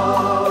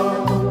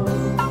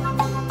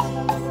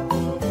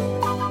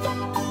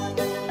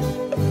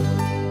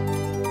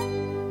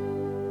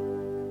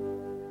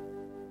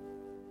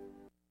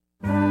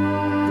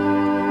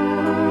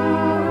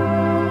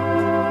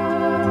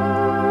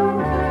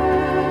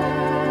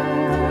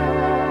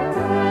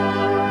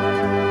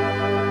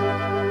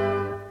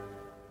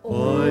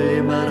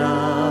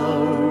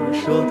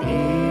 Rausch und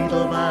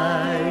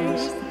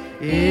Edelweiß,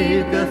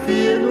 ew'ger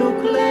Firn und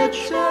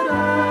Gletscherreis.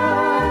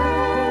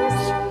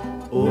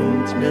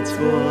 Und mir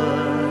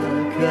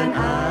zwei gehören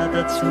auch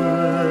dazu,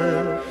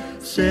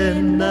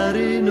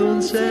 Sennerin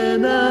und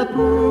Sennerbub.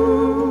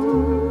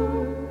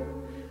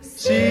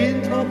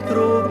 Sind hoch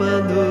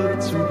droben nur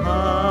zu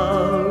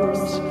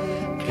Haus,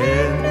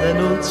 kennen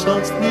uns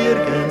sonst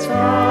nirgends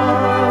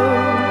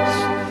aus.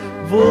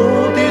 Wo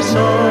die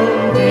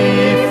Sonne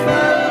die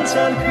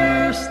Felsen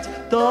küsst,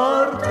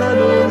 dort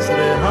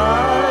unsere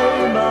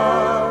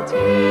Heimat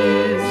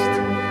ist.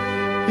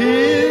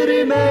 Hier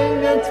im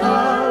engen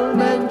Tal,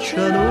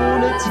 Menschen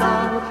ohne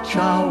Zahl,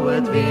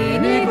 schauet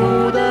wenig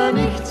oder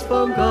nichts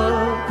von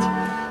Gott.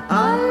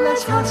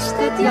 Alles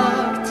hastet,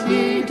 jagt,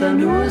 jeder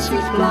nur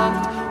sich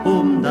plagt,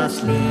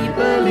 das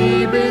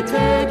liebe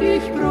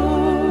täglich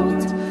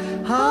Brot.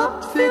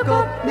 Habt für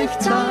Gott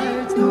nicht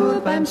Zeit,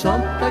 nur beim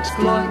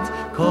Sonntagsgläut,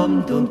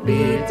 kommt und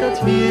betet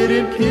hier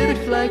im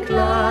Kirchlein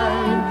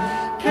klein.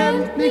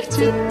 Kennt nicht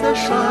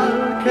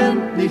Zitterschall,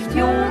 kennt nicht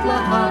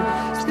Jodlerhall,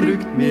 es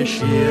drückt mir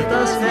schier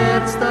das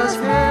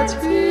Herz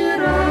hier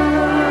ein.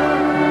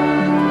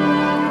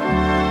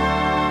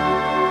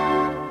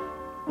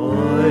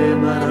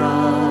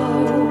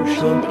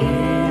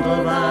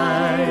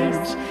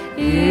 Edelweiß,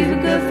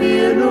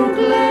 irgendein und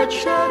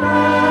Gletscherreis.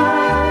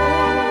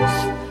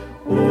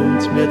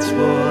 Und wir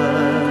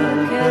zwei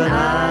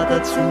auch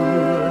dazu,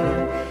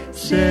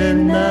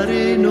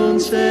 Sennerin und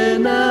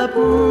Sennerbub,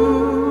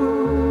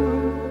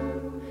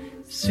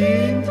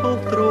 sind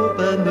hoch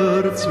droben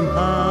nur zum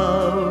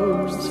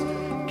Haus,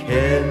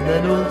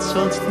 kennen uns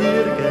sonst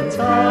nirgends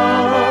aus.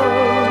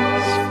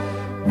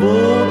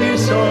 Wo die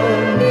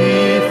Sonne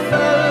die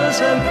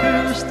Felsen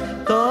küsst,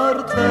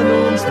 dorten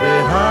unsere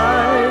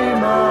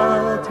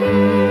Heimat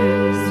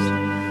ist.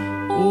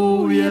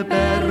 O ihr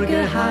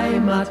Berge,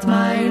 Heimat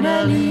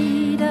meiner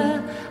Lieder,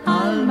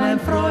 all mein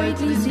Freud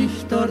ließ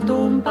ich dort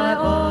bei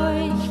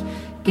euch.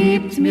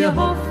 Gebt mir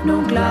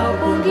Hoffnung,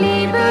 Glaub und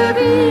Liebe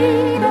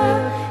wieder,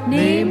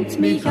 nehmt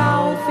mich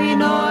auf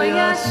in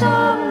euer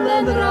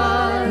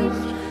Sonnenreich.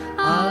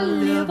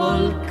 All ihr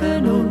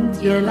Wolken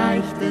und ihr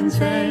leichten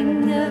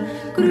Sänger,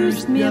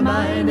 grüßt mir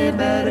meine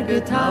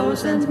Berge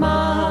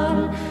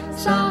tausendmal,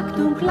 sagt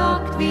und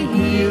klagt wie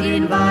hier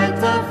in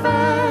weiter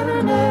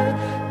Ferne,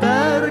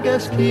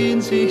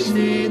 Bergeskinn sich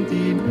sehnt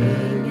im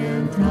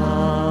engen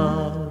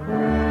Tal.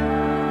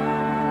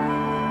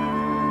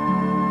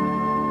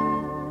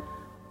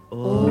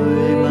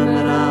 Eumen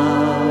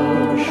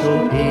Rausch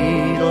und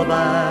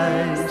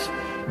Edelweiß,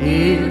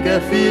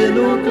 irgendein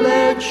und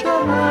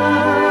Gletscherreis,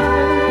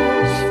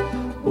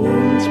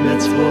 und wir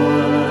zwei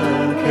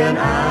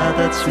auch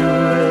dazu,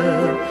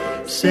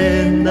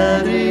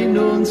 Sennerin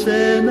und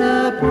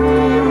Sennerbub.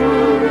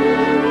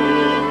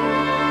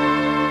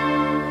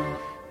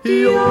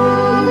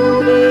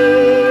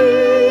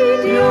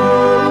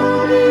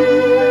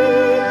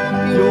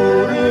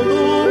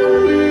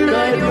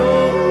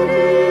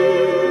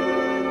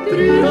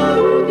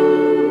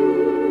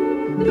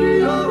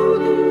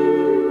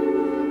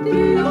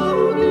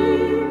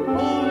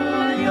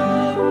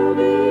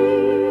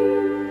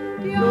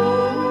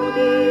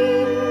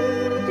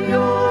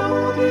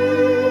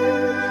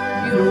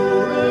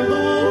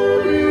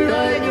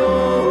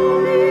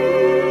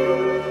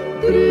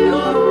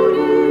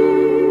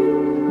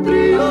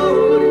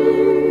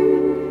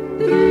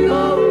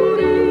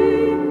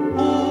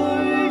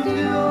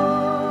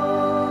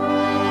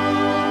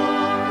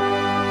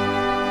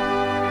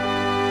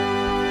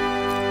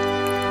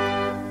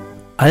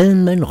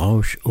 Almen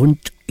Rausch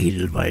und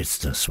Edelweiß,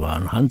 das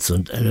waren Hans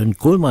und Ellen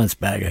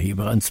Kohlmannsberger hier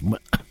bei uns,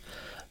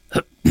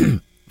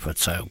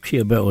 Verzeihung,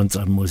 hier bei uns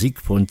an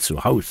Musik von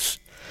zu Haus.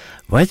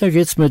 Weiter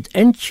geht's mit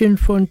Entchen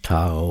von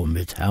Tharau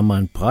mit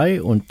Hermann Prey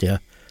und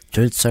der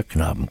Tölzer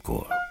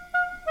Knabenchor.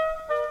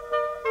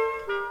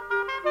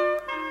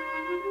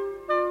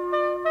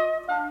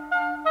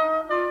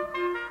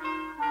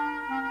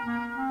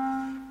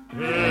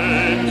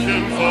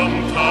 Entchen von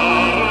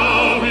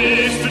Tharau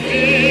ist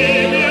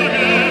die mir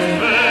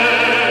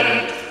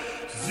gefällt,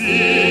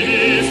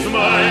 sie ist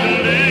mein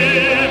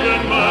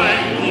Leben,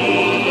 mein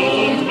Gut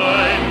und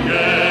mein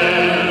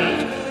Geld.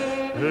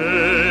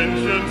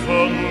 Entchen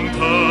von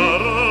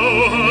Tharau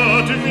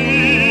hat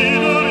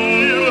wieder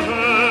ihr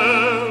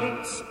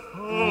Herz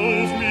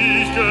auf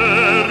mich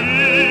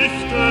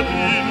gerichtet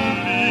in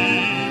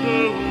Liebe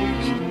und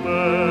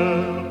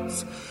Schmerz.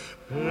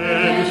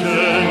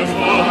 Entchen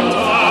von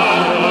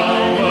Tharau,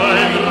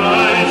 mein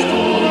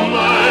Reichtum,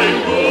 mein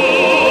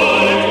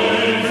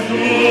Gold,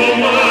 du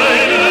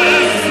meine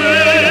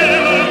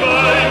Seele,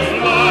 mein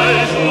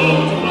Fleisch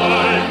und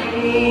mein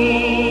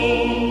Blut.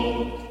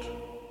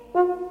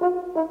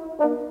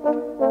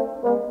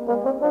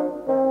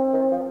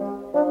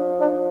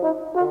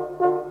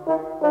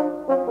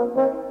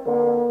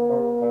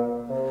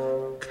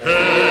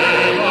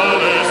 Käm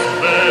alles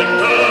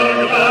Wetter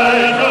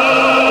gleich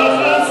auf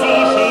uns zu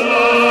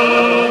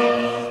schlagen,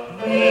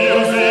 wir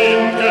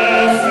sind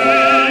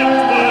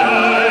gesinnt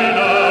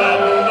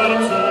beieinander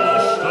zu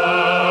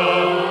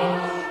stehen.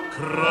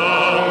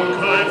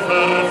 Krankheit,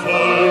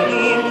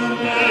 Verfolgung,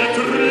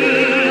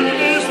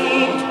 Betrübnis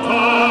und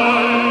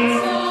Pein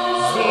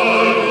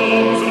soll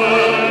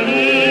unserer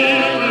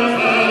Liebe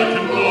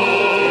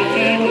Verknotigung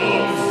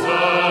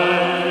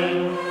sein.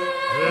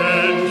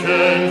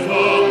 Entchen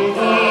von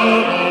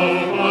Tharau,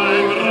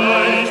 mein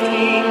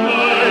Reichtum,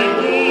 mein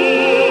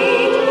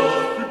Gut,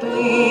 du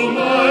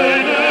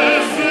meine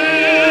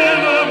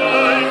Seele,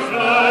 mein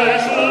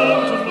Fleisch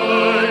und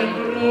mein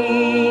Blut.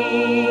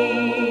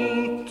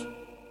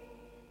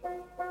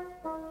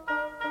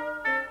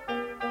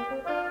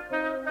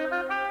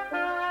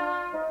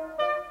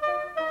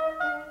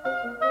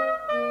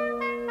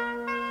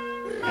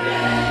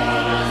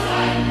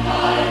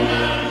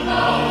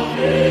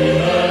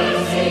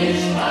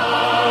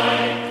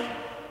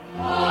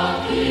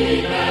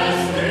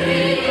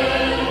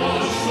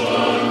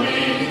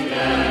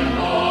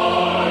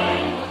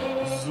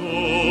 So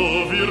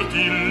wird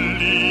die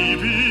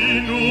Liebe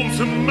in uns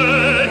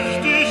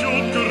mächtig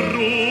und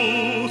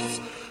groß,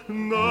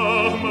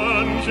 nach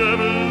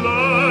manchem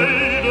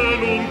Leiden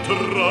und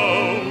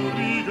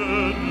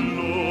traurigen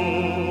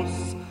Los.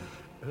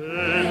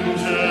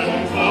 Entchen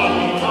von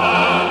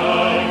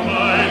Tharau,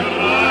 mein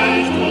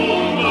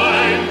Reichtum,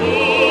 mein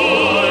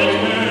Gold,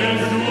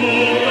 du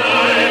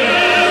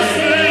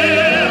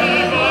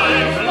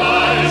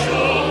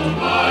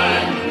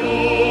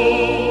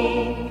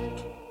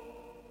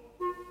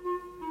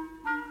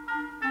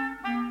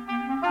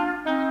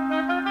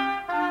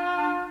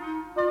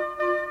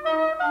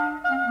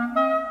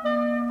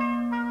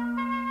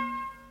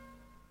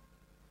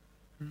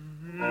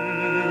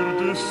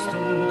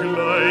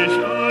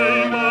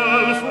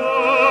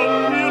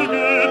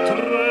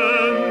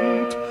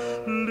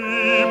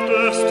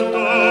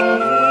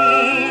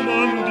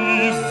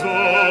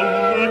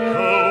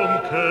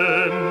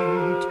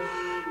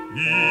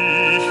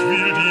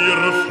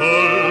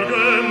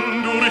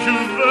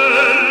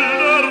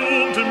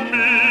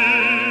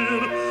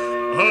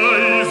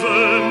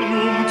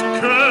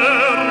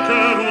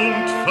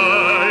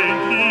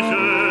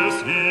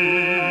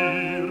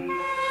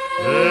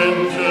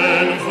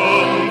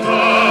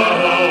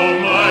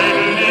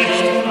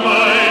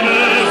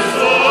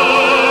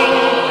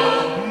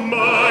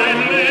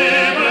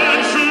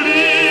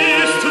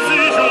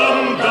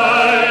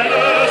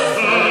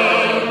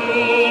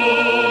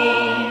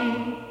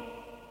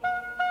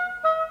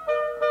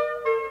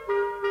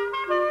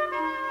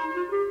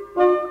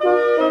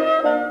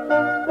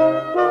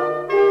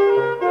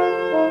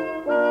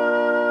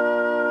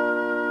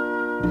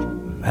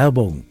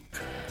Werbung.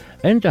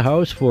 And the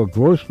house for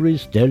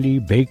groceries, deli,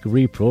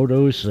 bakery,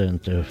 produce,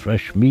 and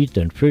fresh meat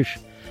and fish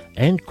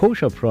and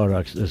kosher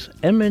products is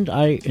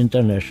M&I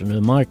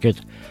International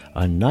Market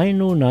on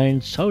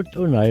 909 South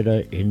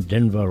Oneida in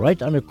Denver,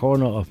 right on the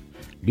corner of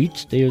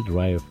Leedsdale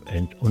Drive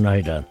and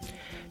Oneida.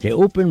 They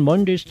open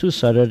Mondays to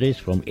Saturdays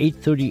from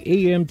 8:30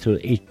 a.m. to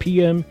 8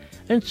 p.m.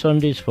 and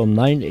Sundays from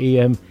 9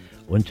 a.m.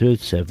 until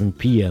 7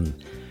 p.m.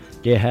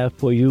 They have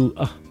for you,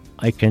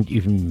 I can't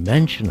even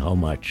mention how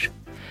much.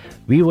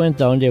 We went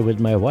down there with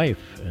my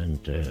wife, and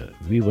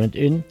we went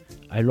in.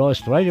 I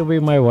lost right away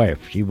my wife.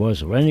 She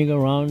was running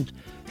around,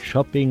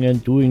 shopping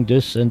and doing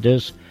this and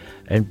this,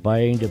 and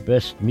buying the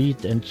best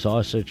meat and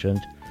sausage and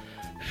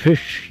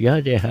fish. Yeah,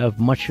 they have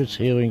mushes,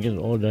 herring, and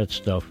all that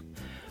stuff.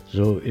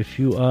 So if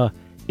you are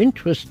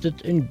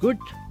interested in good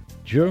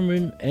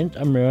German and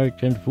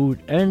American food,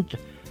 and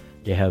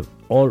they have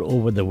all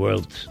over the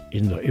world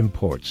in the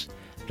imports,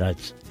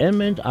 that's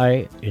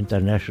M&I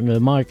International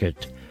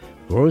Market.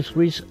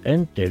 Groceries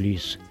and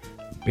delis,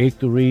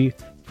 bakery,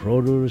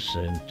 produce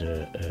and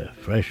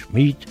fresh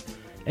meat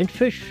and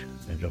fish,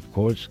 and of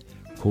course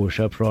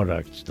kosher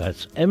products.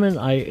 That's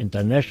M&I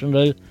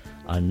International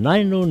on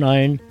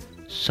 909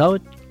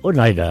 South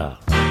Oneida.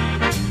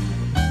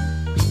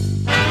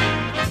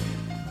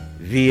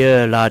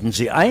 Wir laden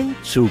Sie ein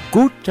zu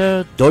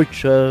guter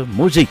deutscher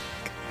Musik.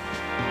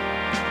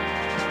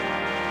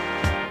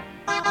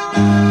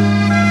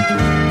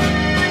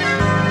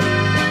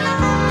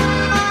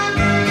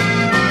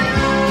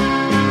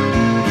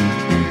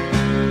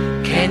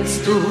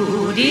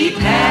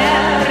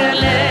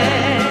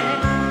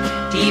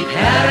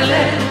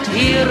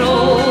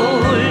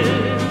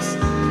 Tirols,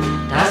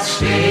 das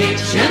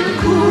Städtchen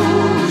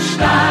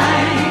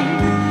Kufstein,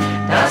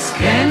 das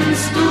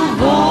kennst du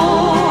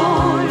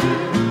wohl,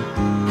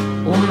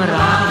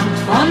 umrahmt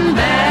von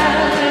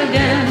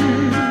Bergen,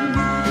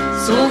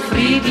 so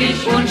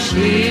friedlich und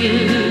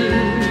still.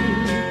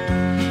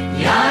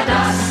 Ja,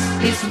 das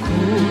ist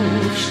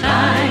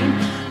Kufstein,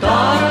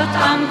 dort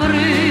am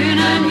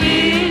grünen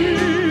Inn.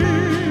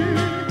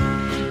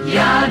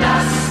 Ja,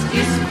 das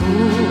ist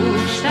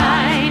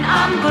Kufstein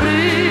am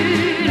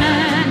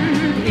grünen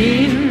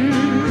Inn.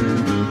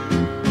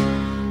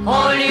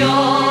 Oljo,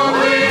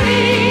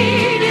 ri,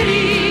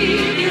 ri,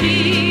 ri,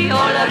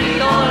 ollari,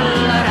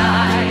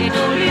 ollarai,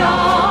 duljo.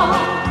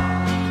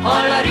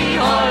 Ollari,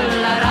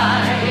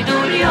 ollarai,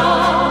 duljo.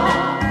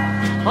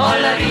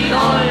 Ollari,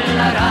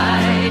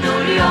 ollarai,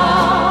 duljo.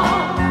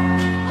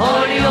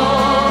 Oljo,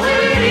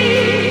 ri,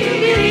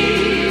 ri,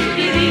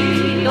 ri,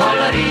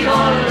 ollari,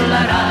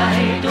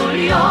 ollarai,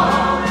 duljo.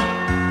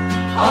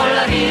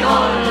 Ollari,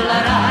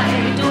 ollarai,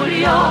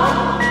 duljo,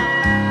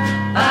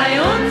 bei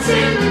uns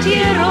in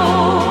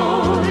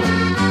Tirol.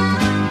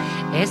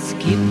 Es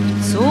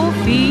gibt so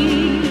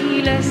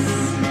vieles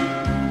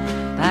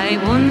bei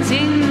uns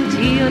in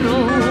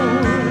Tirol.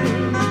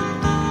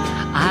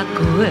 A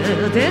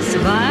gutes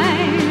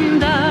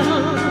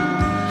Weindal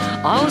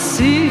aus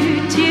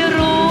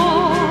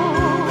Südtirol.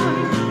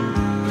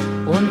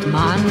 Und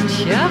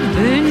mancher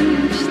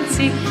wünscht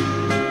sich,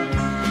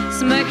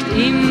 es möcht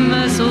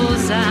immer so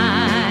sein,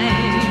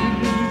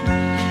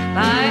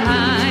 bei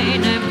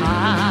einem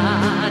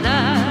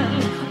Maderl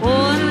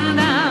und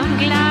am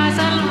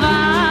Glaserl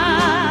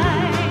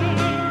Wein,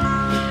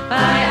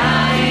 bei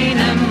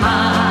einem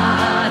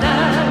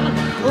Maderl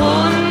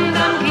und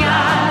am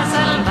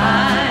Glaserl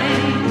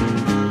Wein.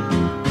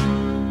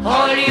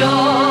 Oljo,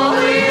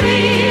 ri,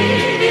 ri,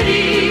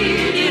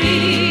 ri,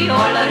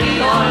 ollari,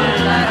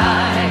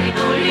 ollarai,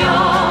 duljo.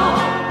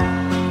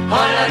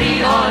 Ollari,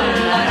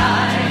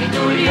 ollarai,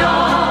 duljo.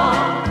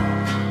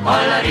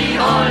 Ollari,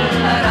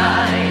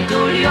 ollarai,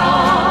 duljo.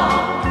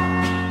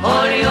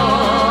 Oljo,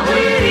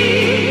 ri,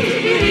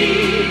 ri,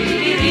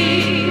 ri,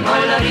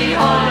 ollari,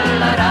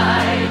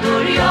 ollarai,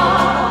 duljo.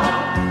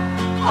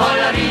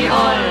 Ollari,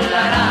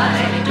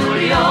 ollarai,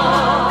 duljo.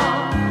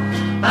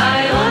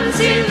 Bei uns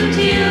in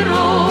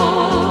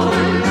Tirol.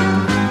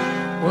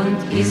 Und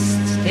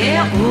ist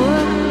der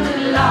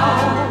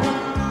Urlaub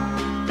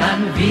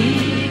dann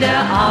wieder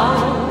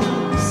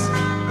aus,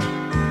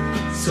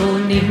 so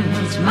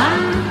nimmt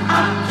man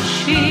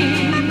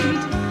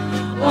Abschied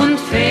und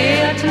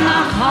fährt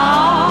nach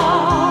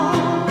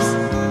Haus.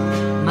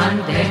 Man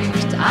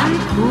denkt an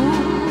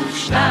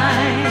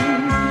Kufstein,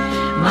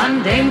 man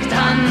denkt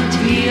an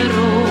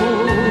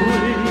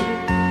Tirol,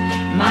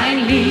 mein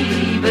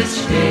liebes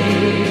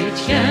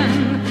Städtchen,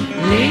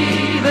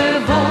 lebe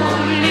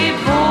wohl, leb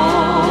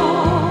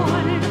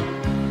wohl,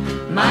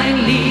 mein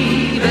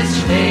liebes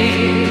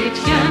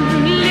Städtchen,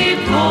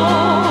 leb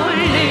wohl,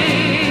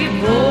 leb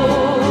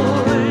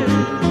wohl.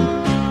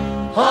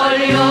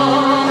 Oljo,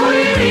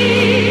 ri,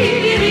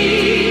 ri,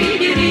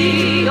 ri,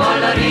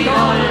 ollari,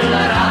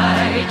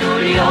 ollarai,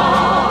 duljo.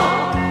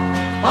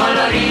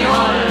 Ollari,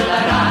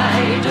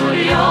 ollarai,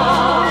 duljo.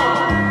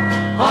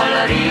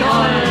 Ollari,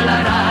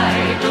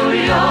 ollarai,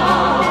 duljo.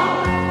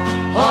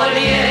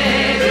 Olje,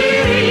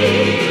 ri,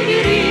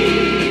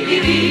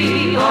 ri,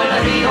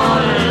 ollari,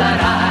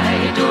 ollarai,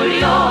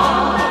 duljo.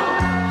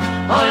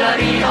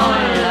 Ollari,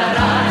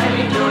 ollarai.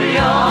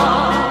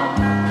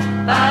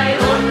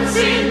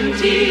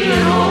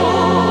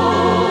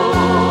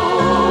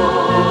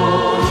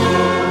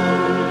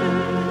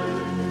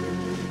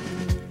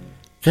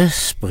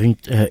 Das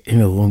bringt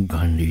Erinnerung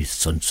an die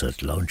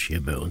Sunset Lounge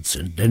hier bei uns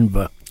in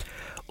Denver.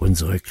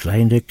 Unsere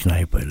kleine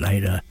Kneipe.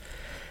 Leider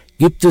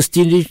gibt es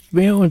die nicht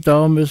mehr und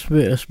darum müssen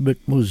wir es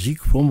mit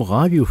Musik vom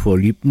Radio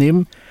vorlieb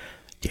nehmen.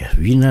 Der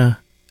Wiener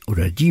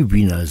oder die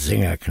Wiener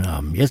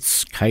Sängerknaben.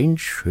 Jetzt kein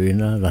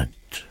schöner Land.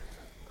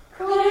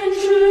 Kein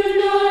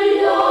schöner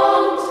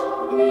Land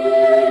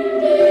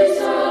in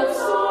dieser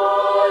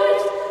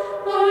Zeit,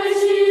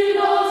 weiß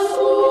jedes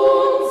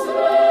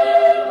unsere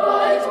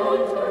weit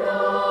und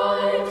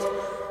breit,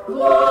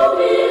 wo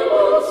wir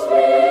uns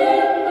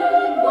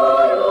finden,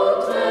 wohl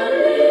unter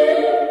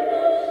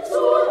Linden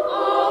zur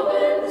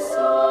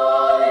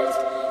Abendzeit,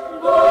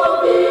 wo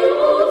wir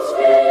uns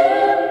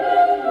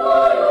finden,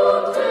 wohl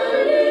unter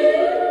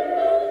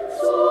Linden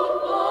zur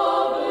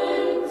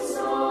Abendzeit.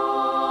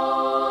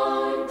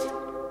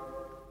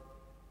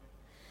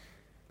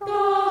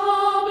 Da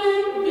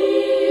haben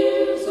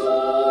wir so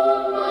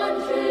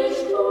manche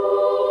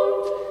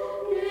Stund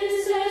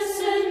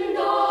gesessen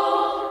da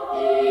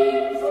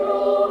im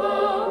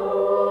frohen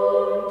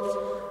Hund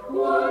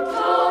und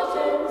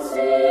taten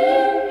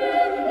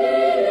singen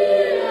die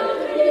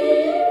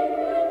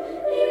Lieder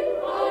im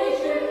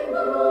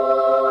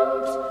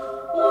Eichengrund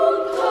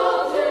und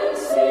taten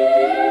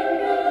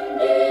singen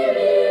die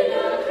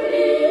Lieder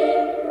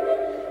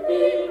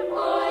im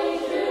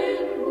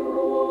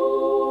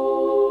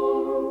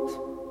Eichengrund.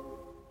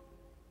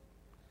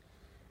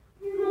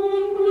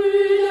 Nun,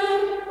 Brüder,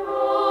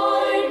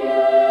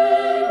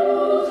 eine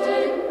gute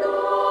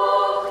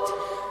Nacht,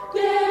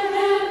 der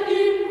Herr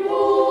im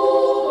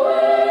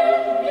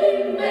hohen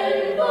Himmel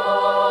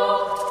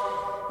wacht,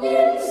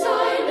 in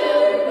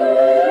seiner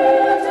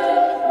Güte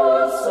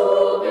uns so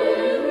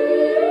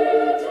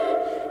behüten,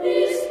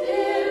 ist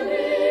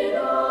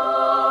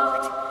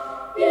bedacht.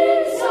 In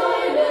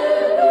seiner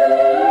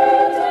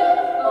Güte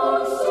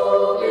uns so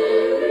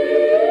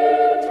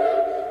behüten,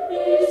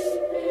 ist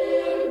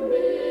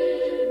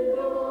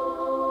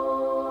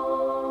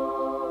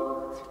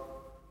bedacht.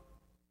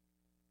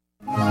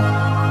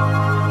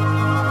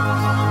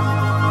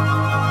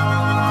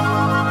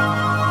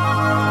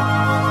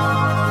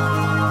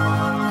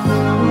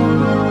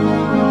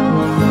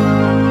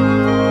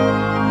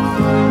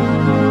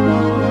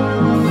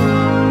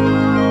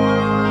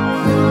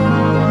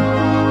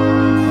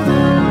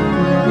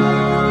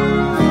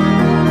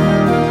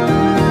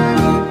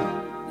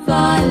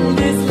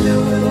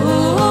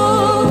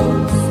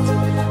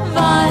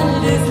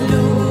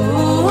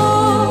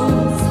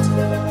 Waldeslust,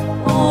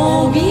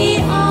 oh wie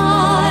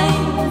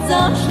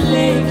einsam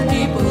schlägt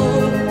die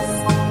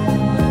Brust.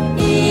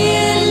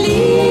 Ihr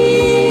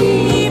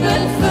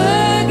lieben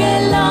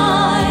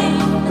Vögelein,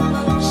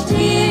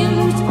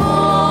 stimmt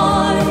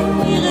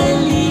eure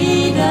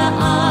Lieder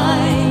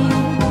ein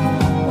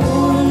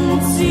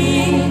und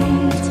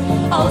singt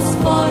aus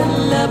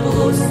voller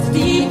Brust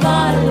die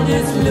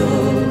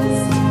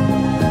Waldeslust.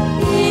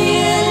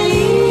 Ihr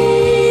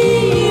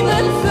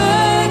lieben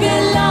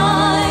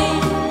Vögelein,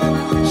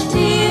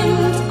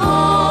 stimmt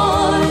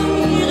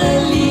eure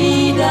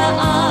Lieder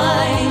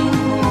ein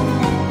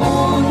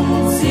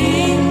und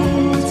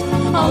singt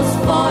aus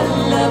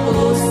voller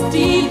Brust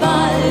die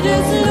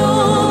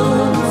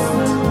Waldeslust.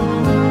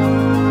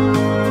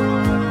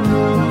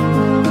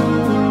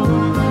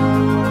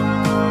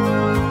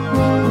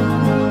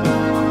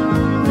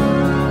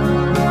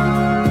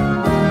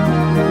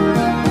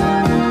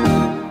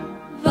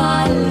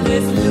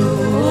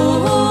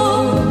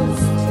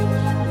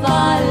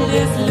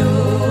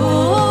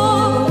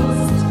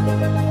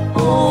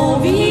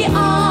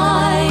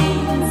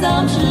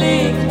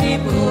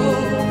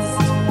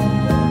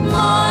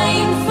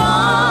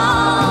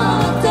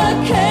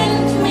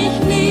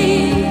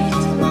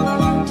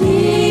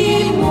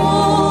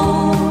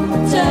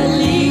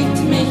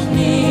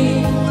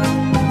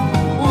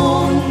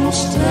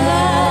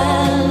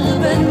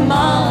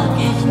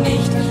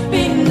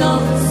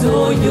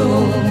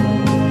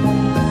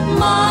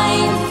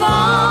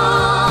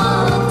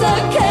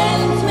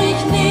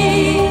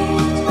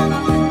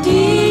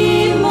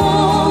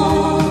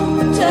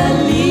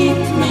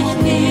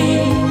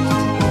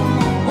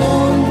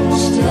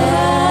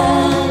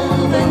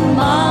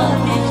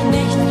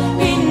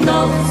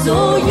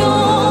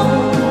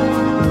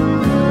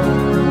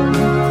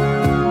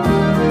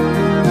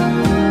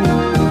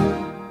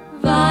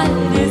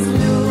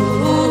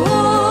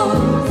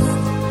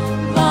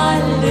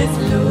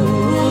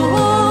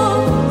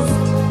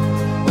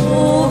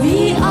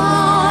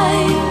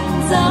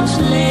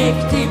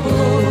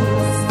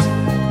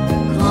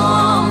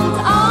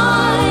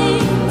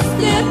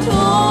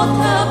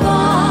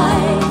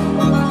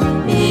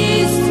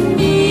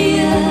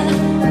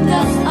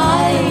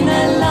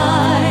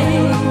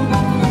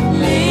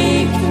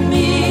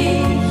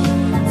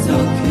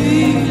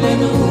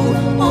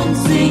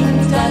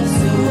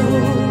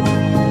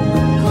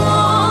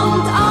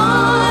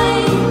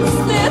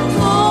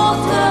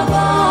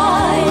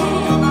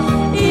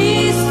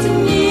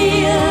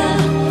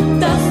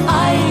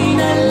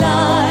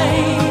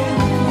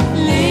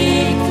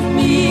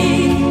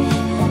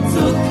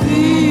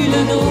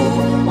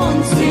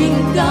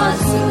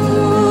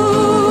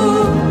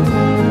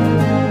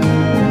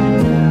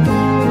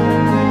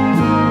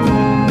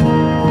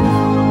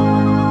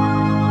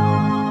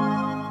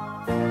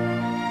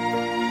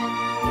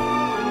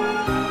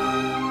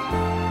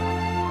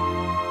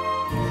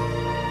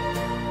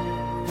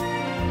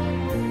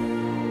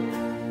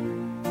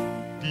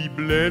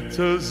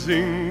 Blätter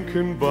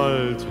sinken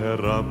bald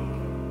herab,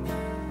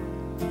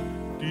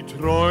 die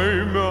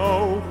Träume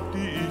auch,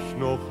 die ich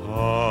noch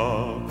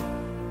hab.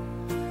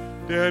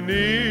 Der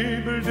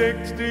Nebel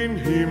deckt den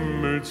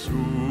Himmel zu,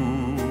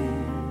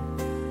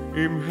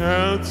 im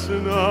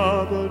Herzen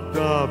aber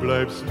da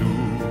bleibst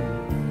du.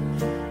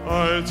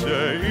 Als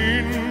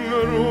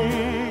Erinnerung,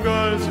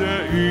 als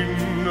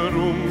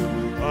Erinnerung,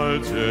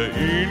 als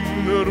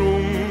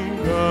Erinnerung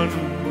an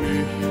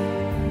mich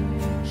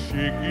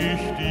schick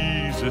ich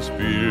dieses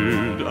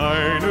Bild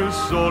eines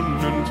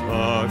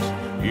Sonnentags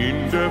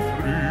in der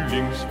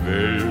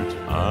Frühlingswelt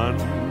an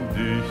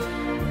dich.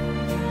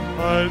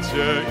 Als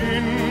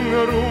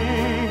Erinnerung,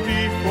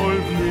 die voll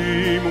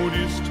Wehmut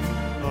ist,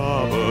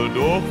 aber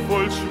doch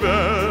voll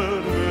Schwärmerei,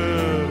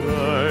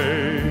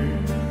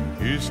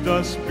 ist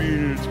das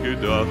Bild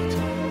gedacht,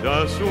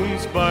 das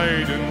uns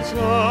beiden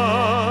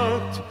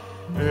sagt,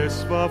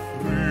 es war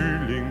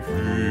Frühling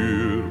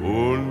für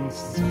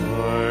uns zwei.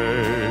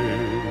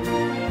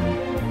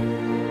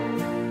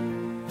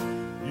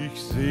 Ich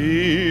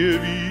sehe,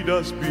 wie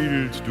das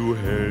Bild du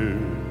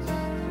hältst,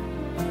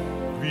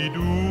 wie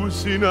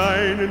du's in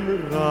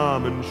einen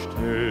Rahmen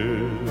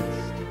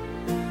stellst.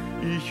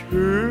 Ich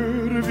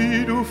höre,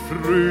 wie du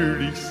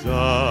fröhlich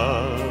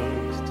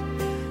sagst,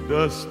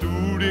 dass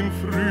du den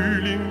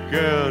Frühling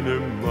gerne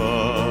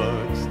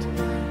magst.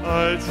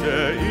 Als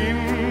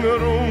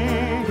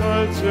Erinnerung,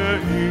 als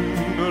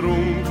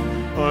Erinnerung,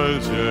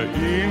 als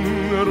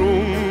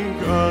Erinnerung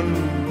an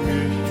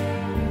mich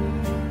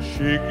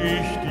schick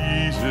ich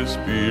dieses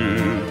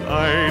Bild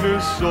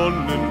eines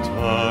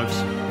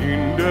Sonnentags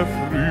in der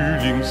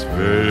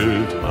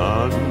Frühlingswelt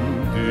an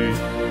dich.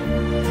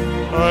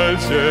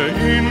 Als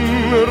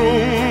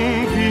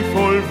Erinnerung, die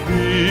voll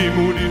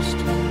Wehmut ist,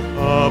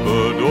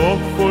 aber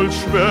doch voll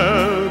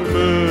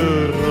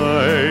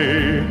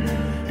Schwärmerei,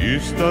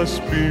 ist das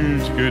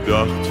Bild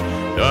gedacht,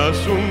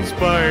 das uns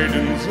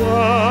beiden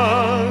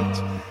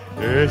sagt,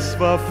 es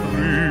war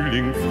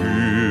Frühling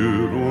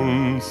für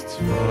uns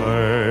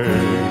zwei.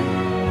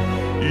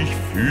 Ich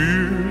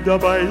fühl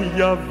dabei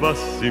ja was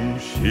im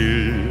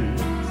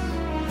Schild,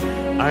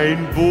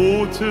 ein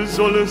Bote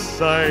soll es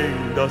sein,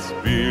 das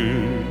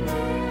Bild.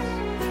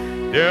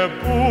 Der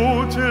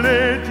Bote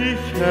lädt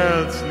dich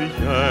herzlich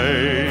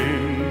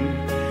ein,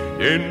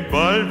 denn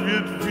bald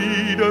wird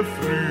wieder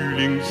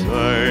Frühling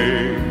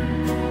sein.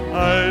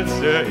 Als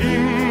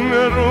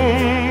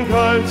Erinnerung,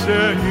 als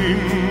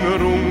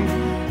Erinnerung,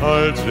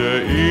 als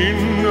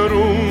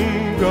Erinnerung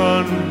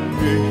an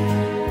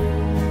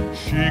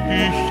mich schick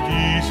ich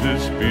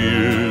dieses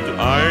Bild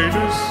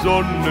eines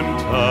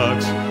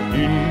Sonnentags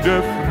in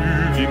der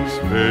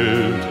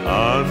Frühlingswelt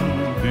an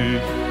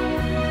dich.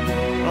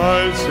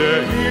 Als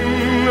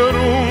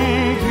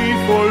Erinnerung, die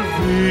voll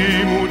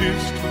Wehmut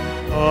ist,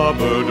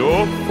 aber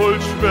doch voll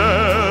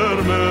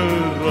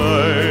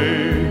Schwärmerei,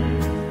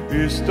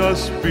 ist das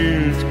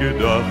Bild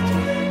gedacht,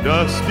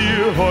 das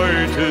dir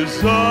heute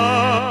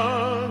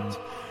sagt,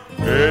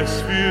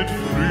 es wird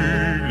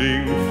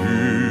Frühling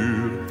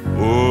für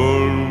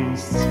uns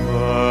zwei.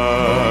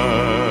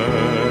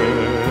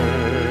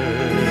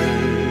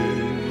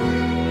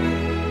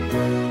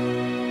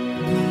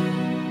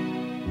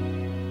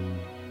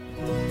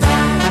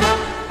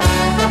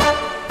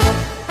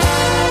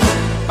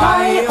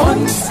 Bei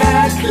uns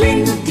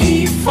erklingt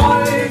die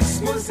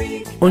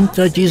Volksmusik.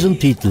 Unter diesem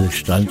Titel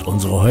stand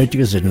unsere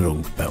heutige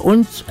Sendung. Bei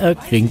uns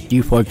erklingt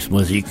die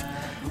Volksmusik.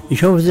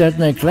 Ich hoffe, Sie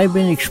hatten ein klein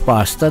wenig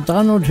Spaß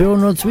daran und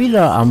hören uns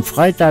wieder am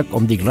Freitag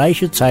um die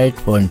gleiche Zeit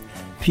von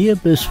 4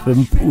 bis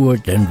 5 Uhr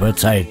Denver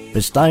Zeit.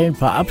 Bis dahin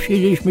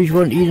verabschiede ich mich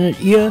von Ihnen,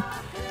 Ihr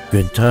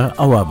Günther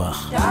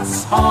Auerbach.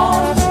 Das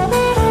Horn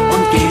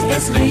und geht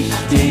es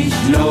richtig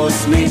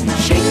los mit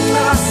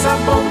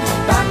Schingrasserbum,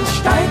 dann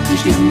steigt die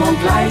Stimmung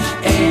gleich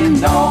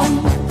enorm.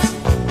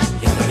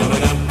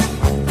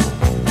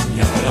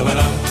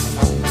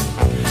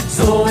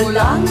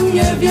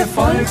 Solange wir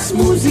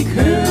Volksmusik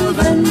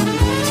hören,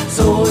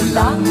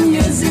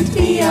 solange sind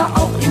wir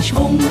auch in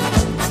Schwung.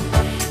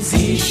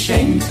 Sie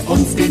schenkt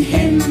uns den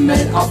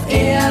Himmel auf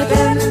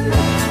Erden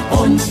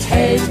und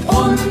hält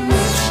uns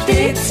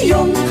stets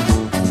jung.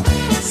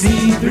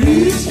 Sie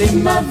blüht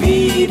immer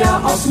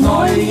wieder aufs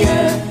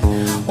Neue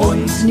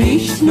und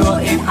nicht nur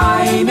in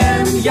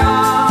einem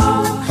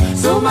Jahr.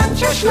 So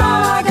mancher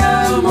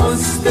Schlager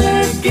musste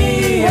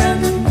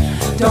gehen,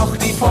 doch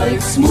die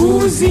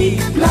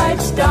Volksmusik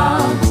bleibt da.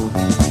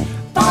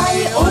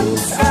 Bei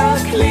uns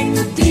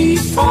erklingt die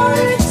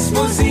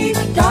Volksmusik,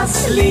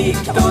 das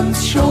liegt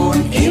uns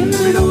schon im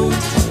Blut,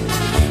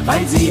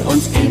 weil sie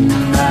uns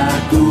immer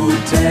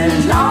gute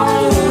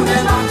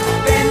Laune macht,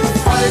 denn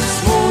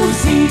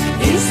Volksmusik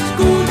ist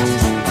gut.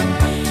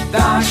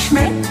 Da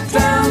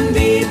schmettern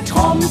die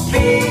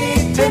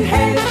Trompeten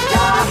hell,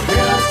 da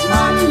hört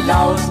man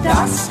laut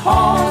das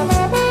Horn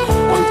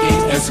und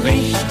geht es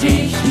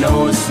richtig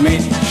los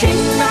mit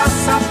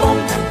Schingrasserbum,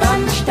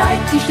 dann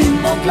steigt die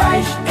Stimmung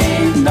gleich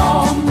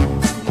enorm.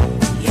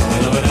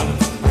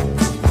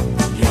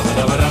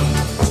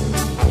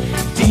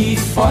 Die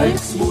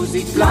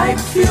Volksmusik bleibt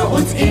für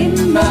uns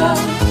immer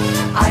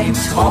ein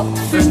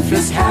Tropfen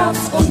fürs Herz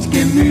und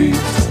Gemüt.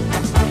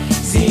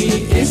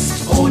 Sie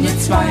ist ohne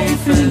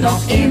Zweifel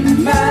noch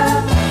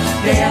immer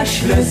der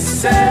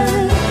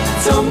Schlüssel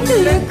zum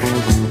Glück.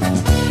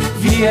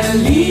 Wir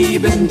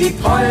lieben die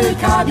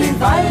Polka, den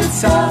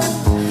Walzer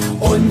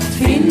und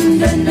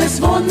finden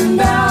es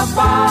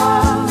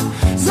wunderbar.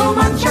 So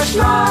mancher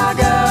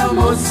Schlager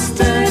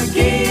musste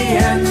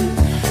gehen,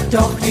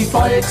 doch die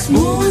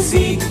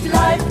Volksmusik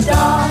bleibt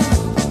da.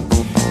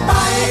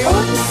 Bei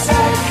uns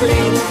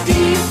erklingt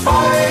die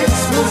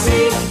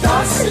Volksmusik,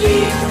 das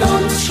liegt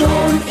uns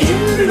schon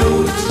im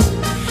Blut,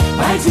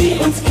 weil sie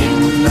uns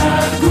immer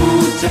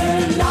gute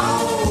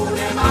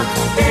Laune macht,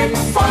 denn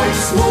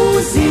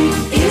Volksmusik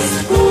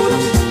ist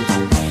gut.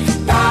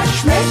 Da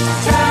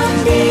schmettern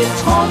die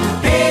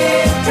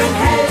Trompeten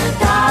hell,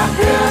 da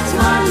hört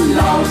man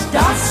laut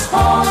das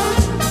Horn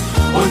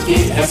und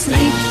geht es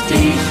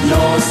richtig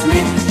los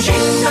mit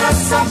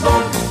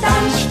Chingasabok,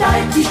 dann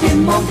steigt die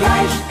Stimmung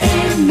gleich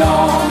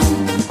enorm.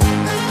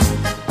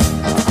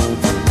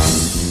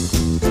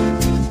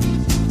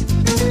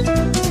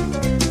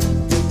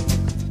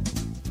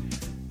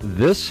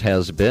 This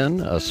has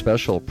been a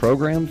special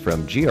program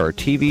from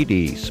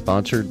GRTVD,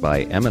 sponsored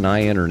by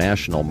M&I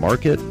International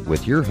Market,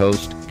 with your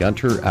host,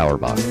 Gunter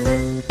Auerbach.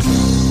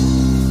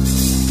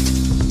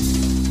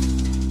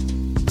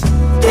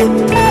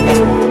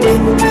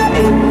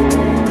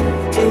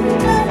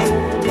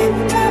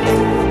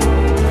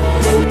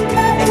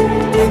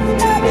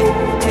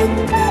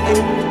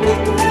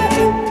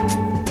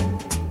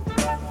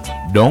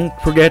 Don't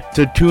forget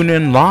to tune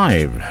in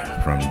live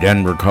from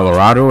Denver,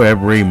 Colorado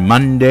every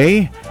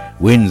Monday,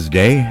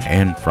 Wednesday,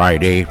 and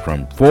Friday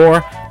from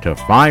 4 to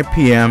 5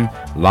 p.m.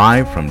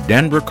 live from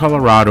Denver,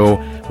 Colorado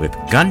with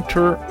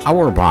Gunter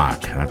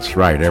Auerbach. That's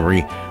right,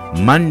 every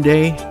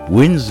Monday,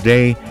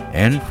 Wednesday,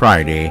 and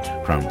Friday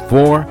from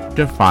 4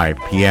 to 5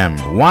 p.m.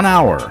 1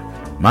 hour,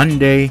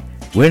 Monday,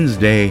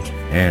 Wednesday,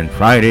 and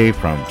Friday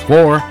from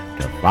 4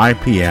 to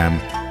 5 p.m.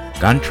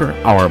 Gunter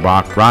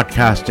Auerbach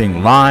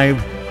broadcasting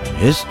live from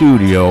his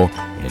studio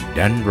in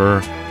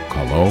Denver,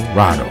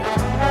 Colorado.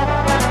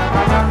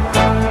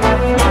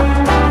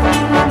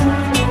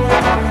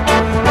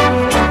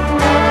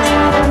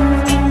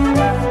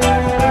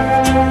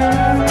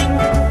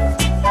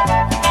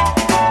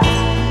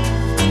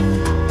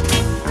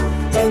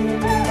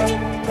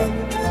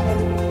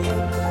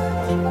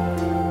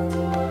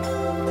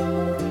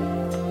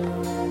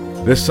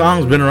 This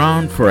song's been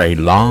around for a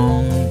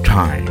long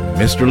time.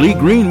 Mr. Lee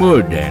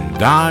Greenwood and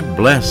God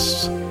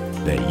Bless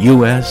the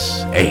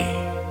USA.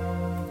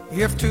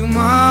 If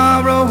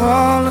tomorrow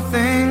all the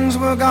things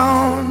were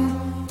gone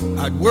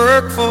I'd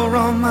worked for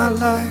all my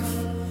life,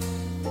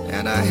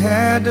 and I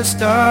had to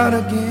start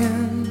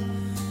again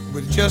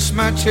with just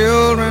my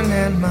children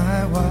and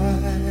my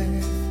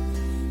wife.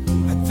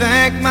 I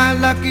thank my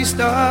lucky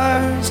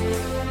stars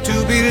to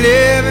be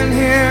living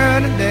here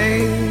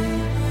today,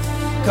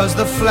 'cause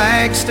the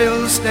flag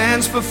still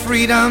stands for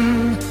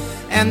freedom,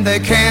 and they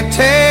can't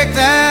take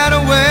that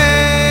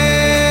away.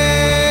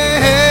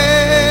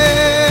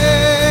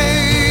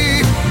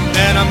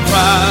 And I'm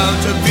proud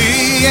to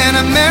be an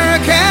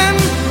American,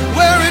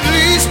 where at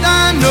least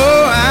I know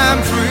I'm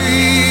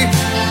free.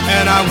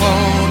 And I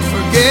won't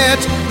forget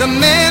the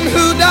men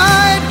who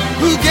died,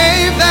 who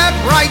gave that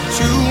right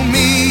to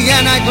me.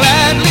 And I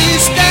gladly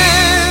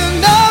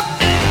stand up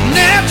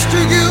next to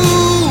you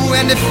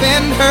and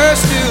defend her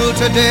still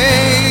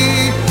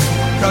today,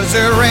 'cause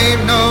there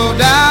ain't no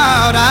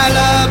doubt I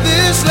love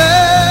this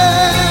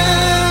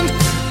land.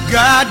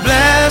 God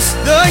bless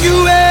the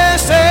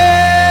USA.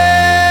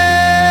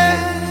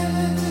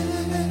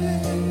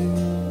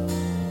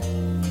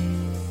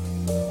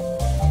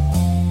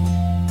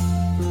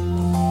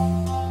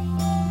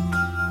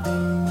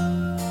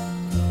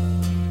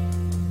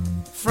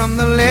 From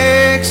the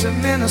lakes of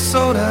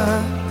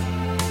Minnesota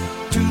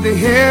to the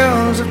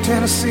hills of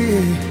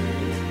Tennessee,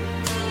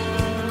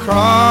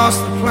 across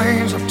the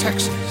plains of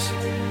Texas,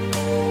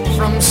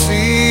 from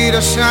sea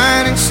to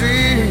shining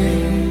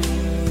sea,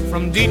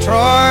 from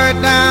Detroit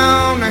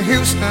down to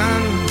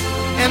Houston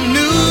and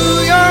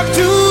New York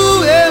to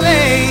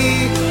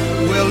LA.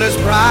 Well, there's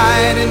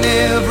pride in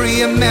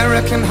every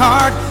American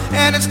heart,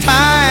 and it's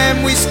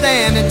time we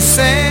stand and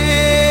say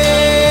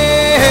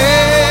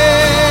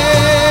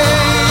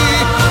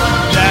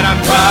that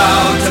I'm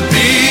proud to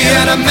be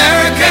an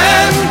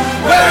American,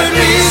 where at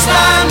least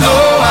I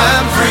know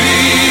I'm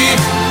free.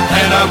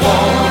 And I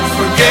won't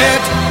forget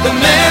the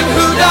men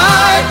who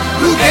died,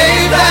 who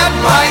gave that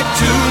right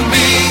to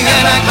me.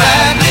 And I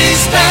gladly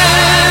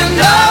stand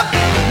up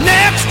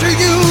next to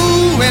you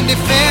and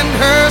defend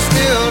her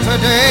still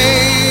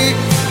today,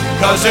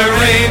 'cause there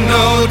ain't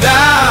no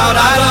doubt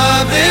I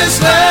love this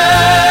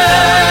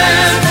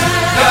land.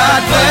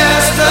 God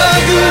bless the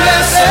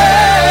USA.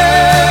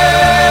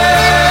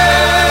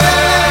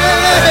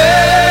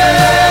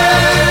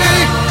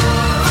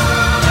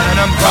 And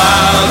I'm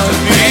proud to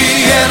be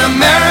an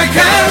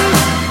American,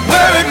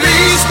 where at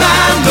least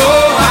I know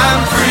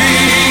I'm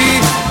free.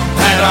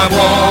 And I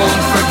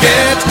won't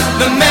forget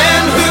the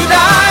men who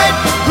died,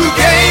 who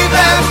gave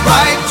that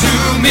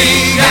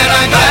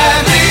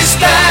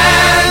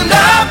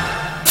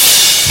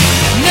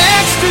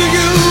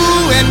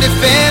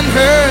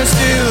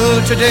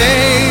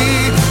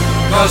today.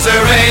 'Cause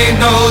there ain't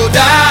no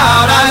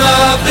doubt I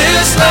love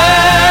this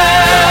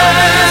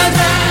land.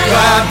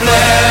 God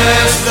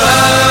bless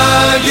the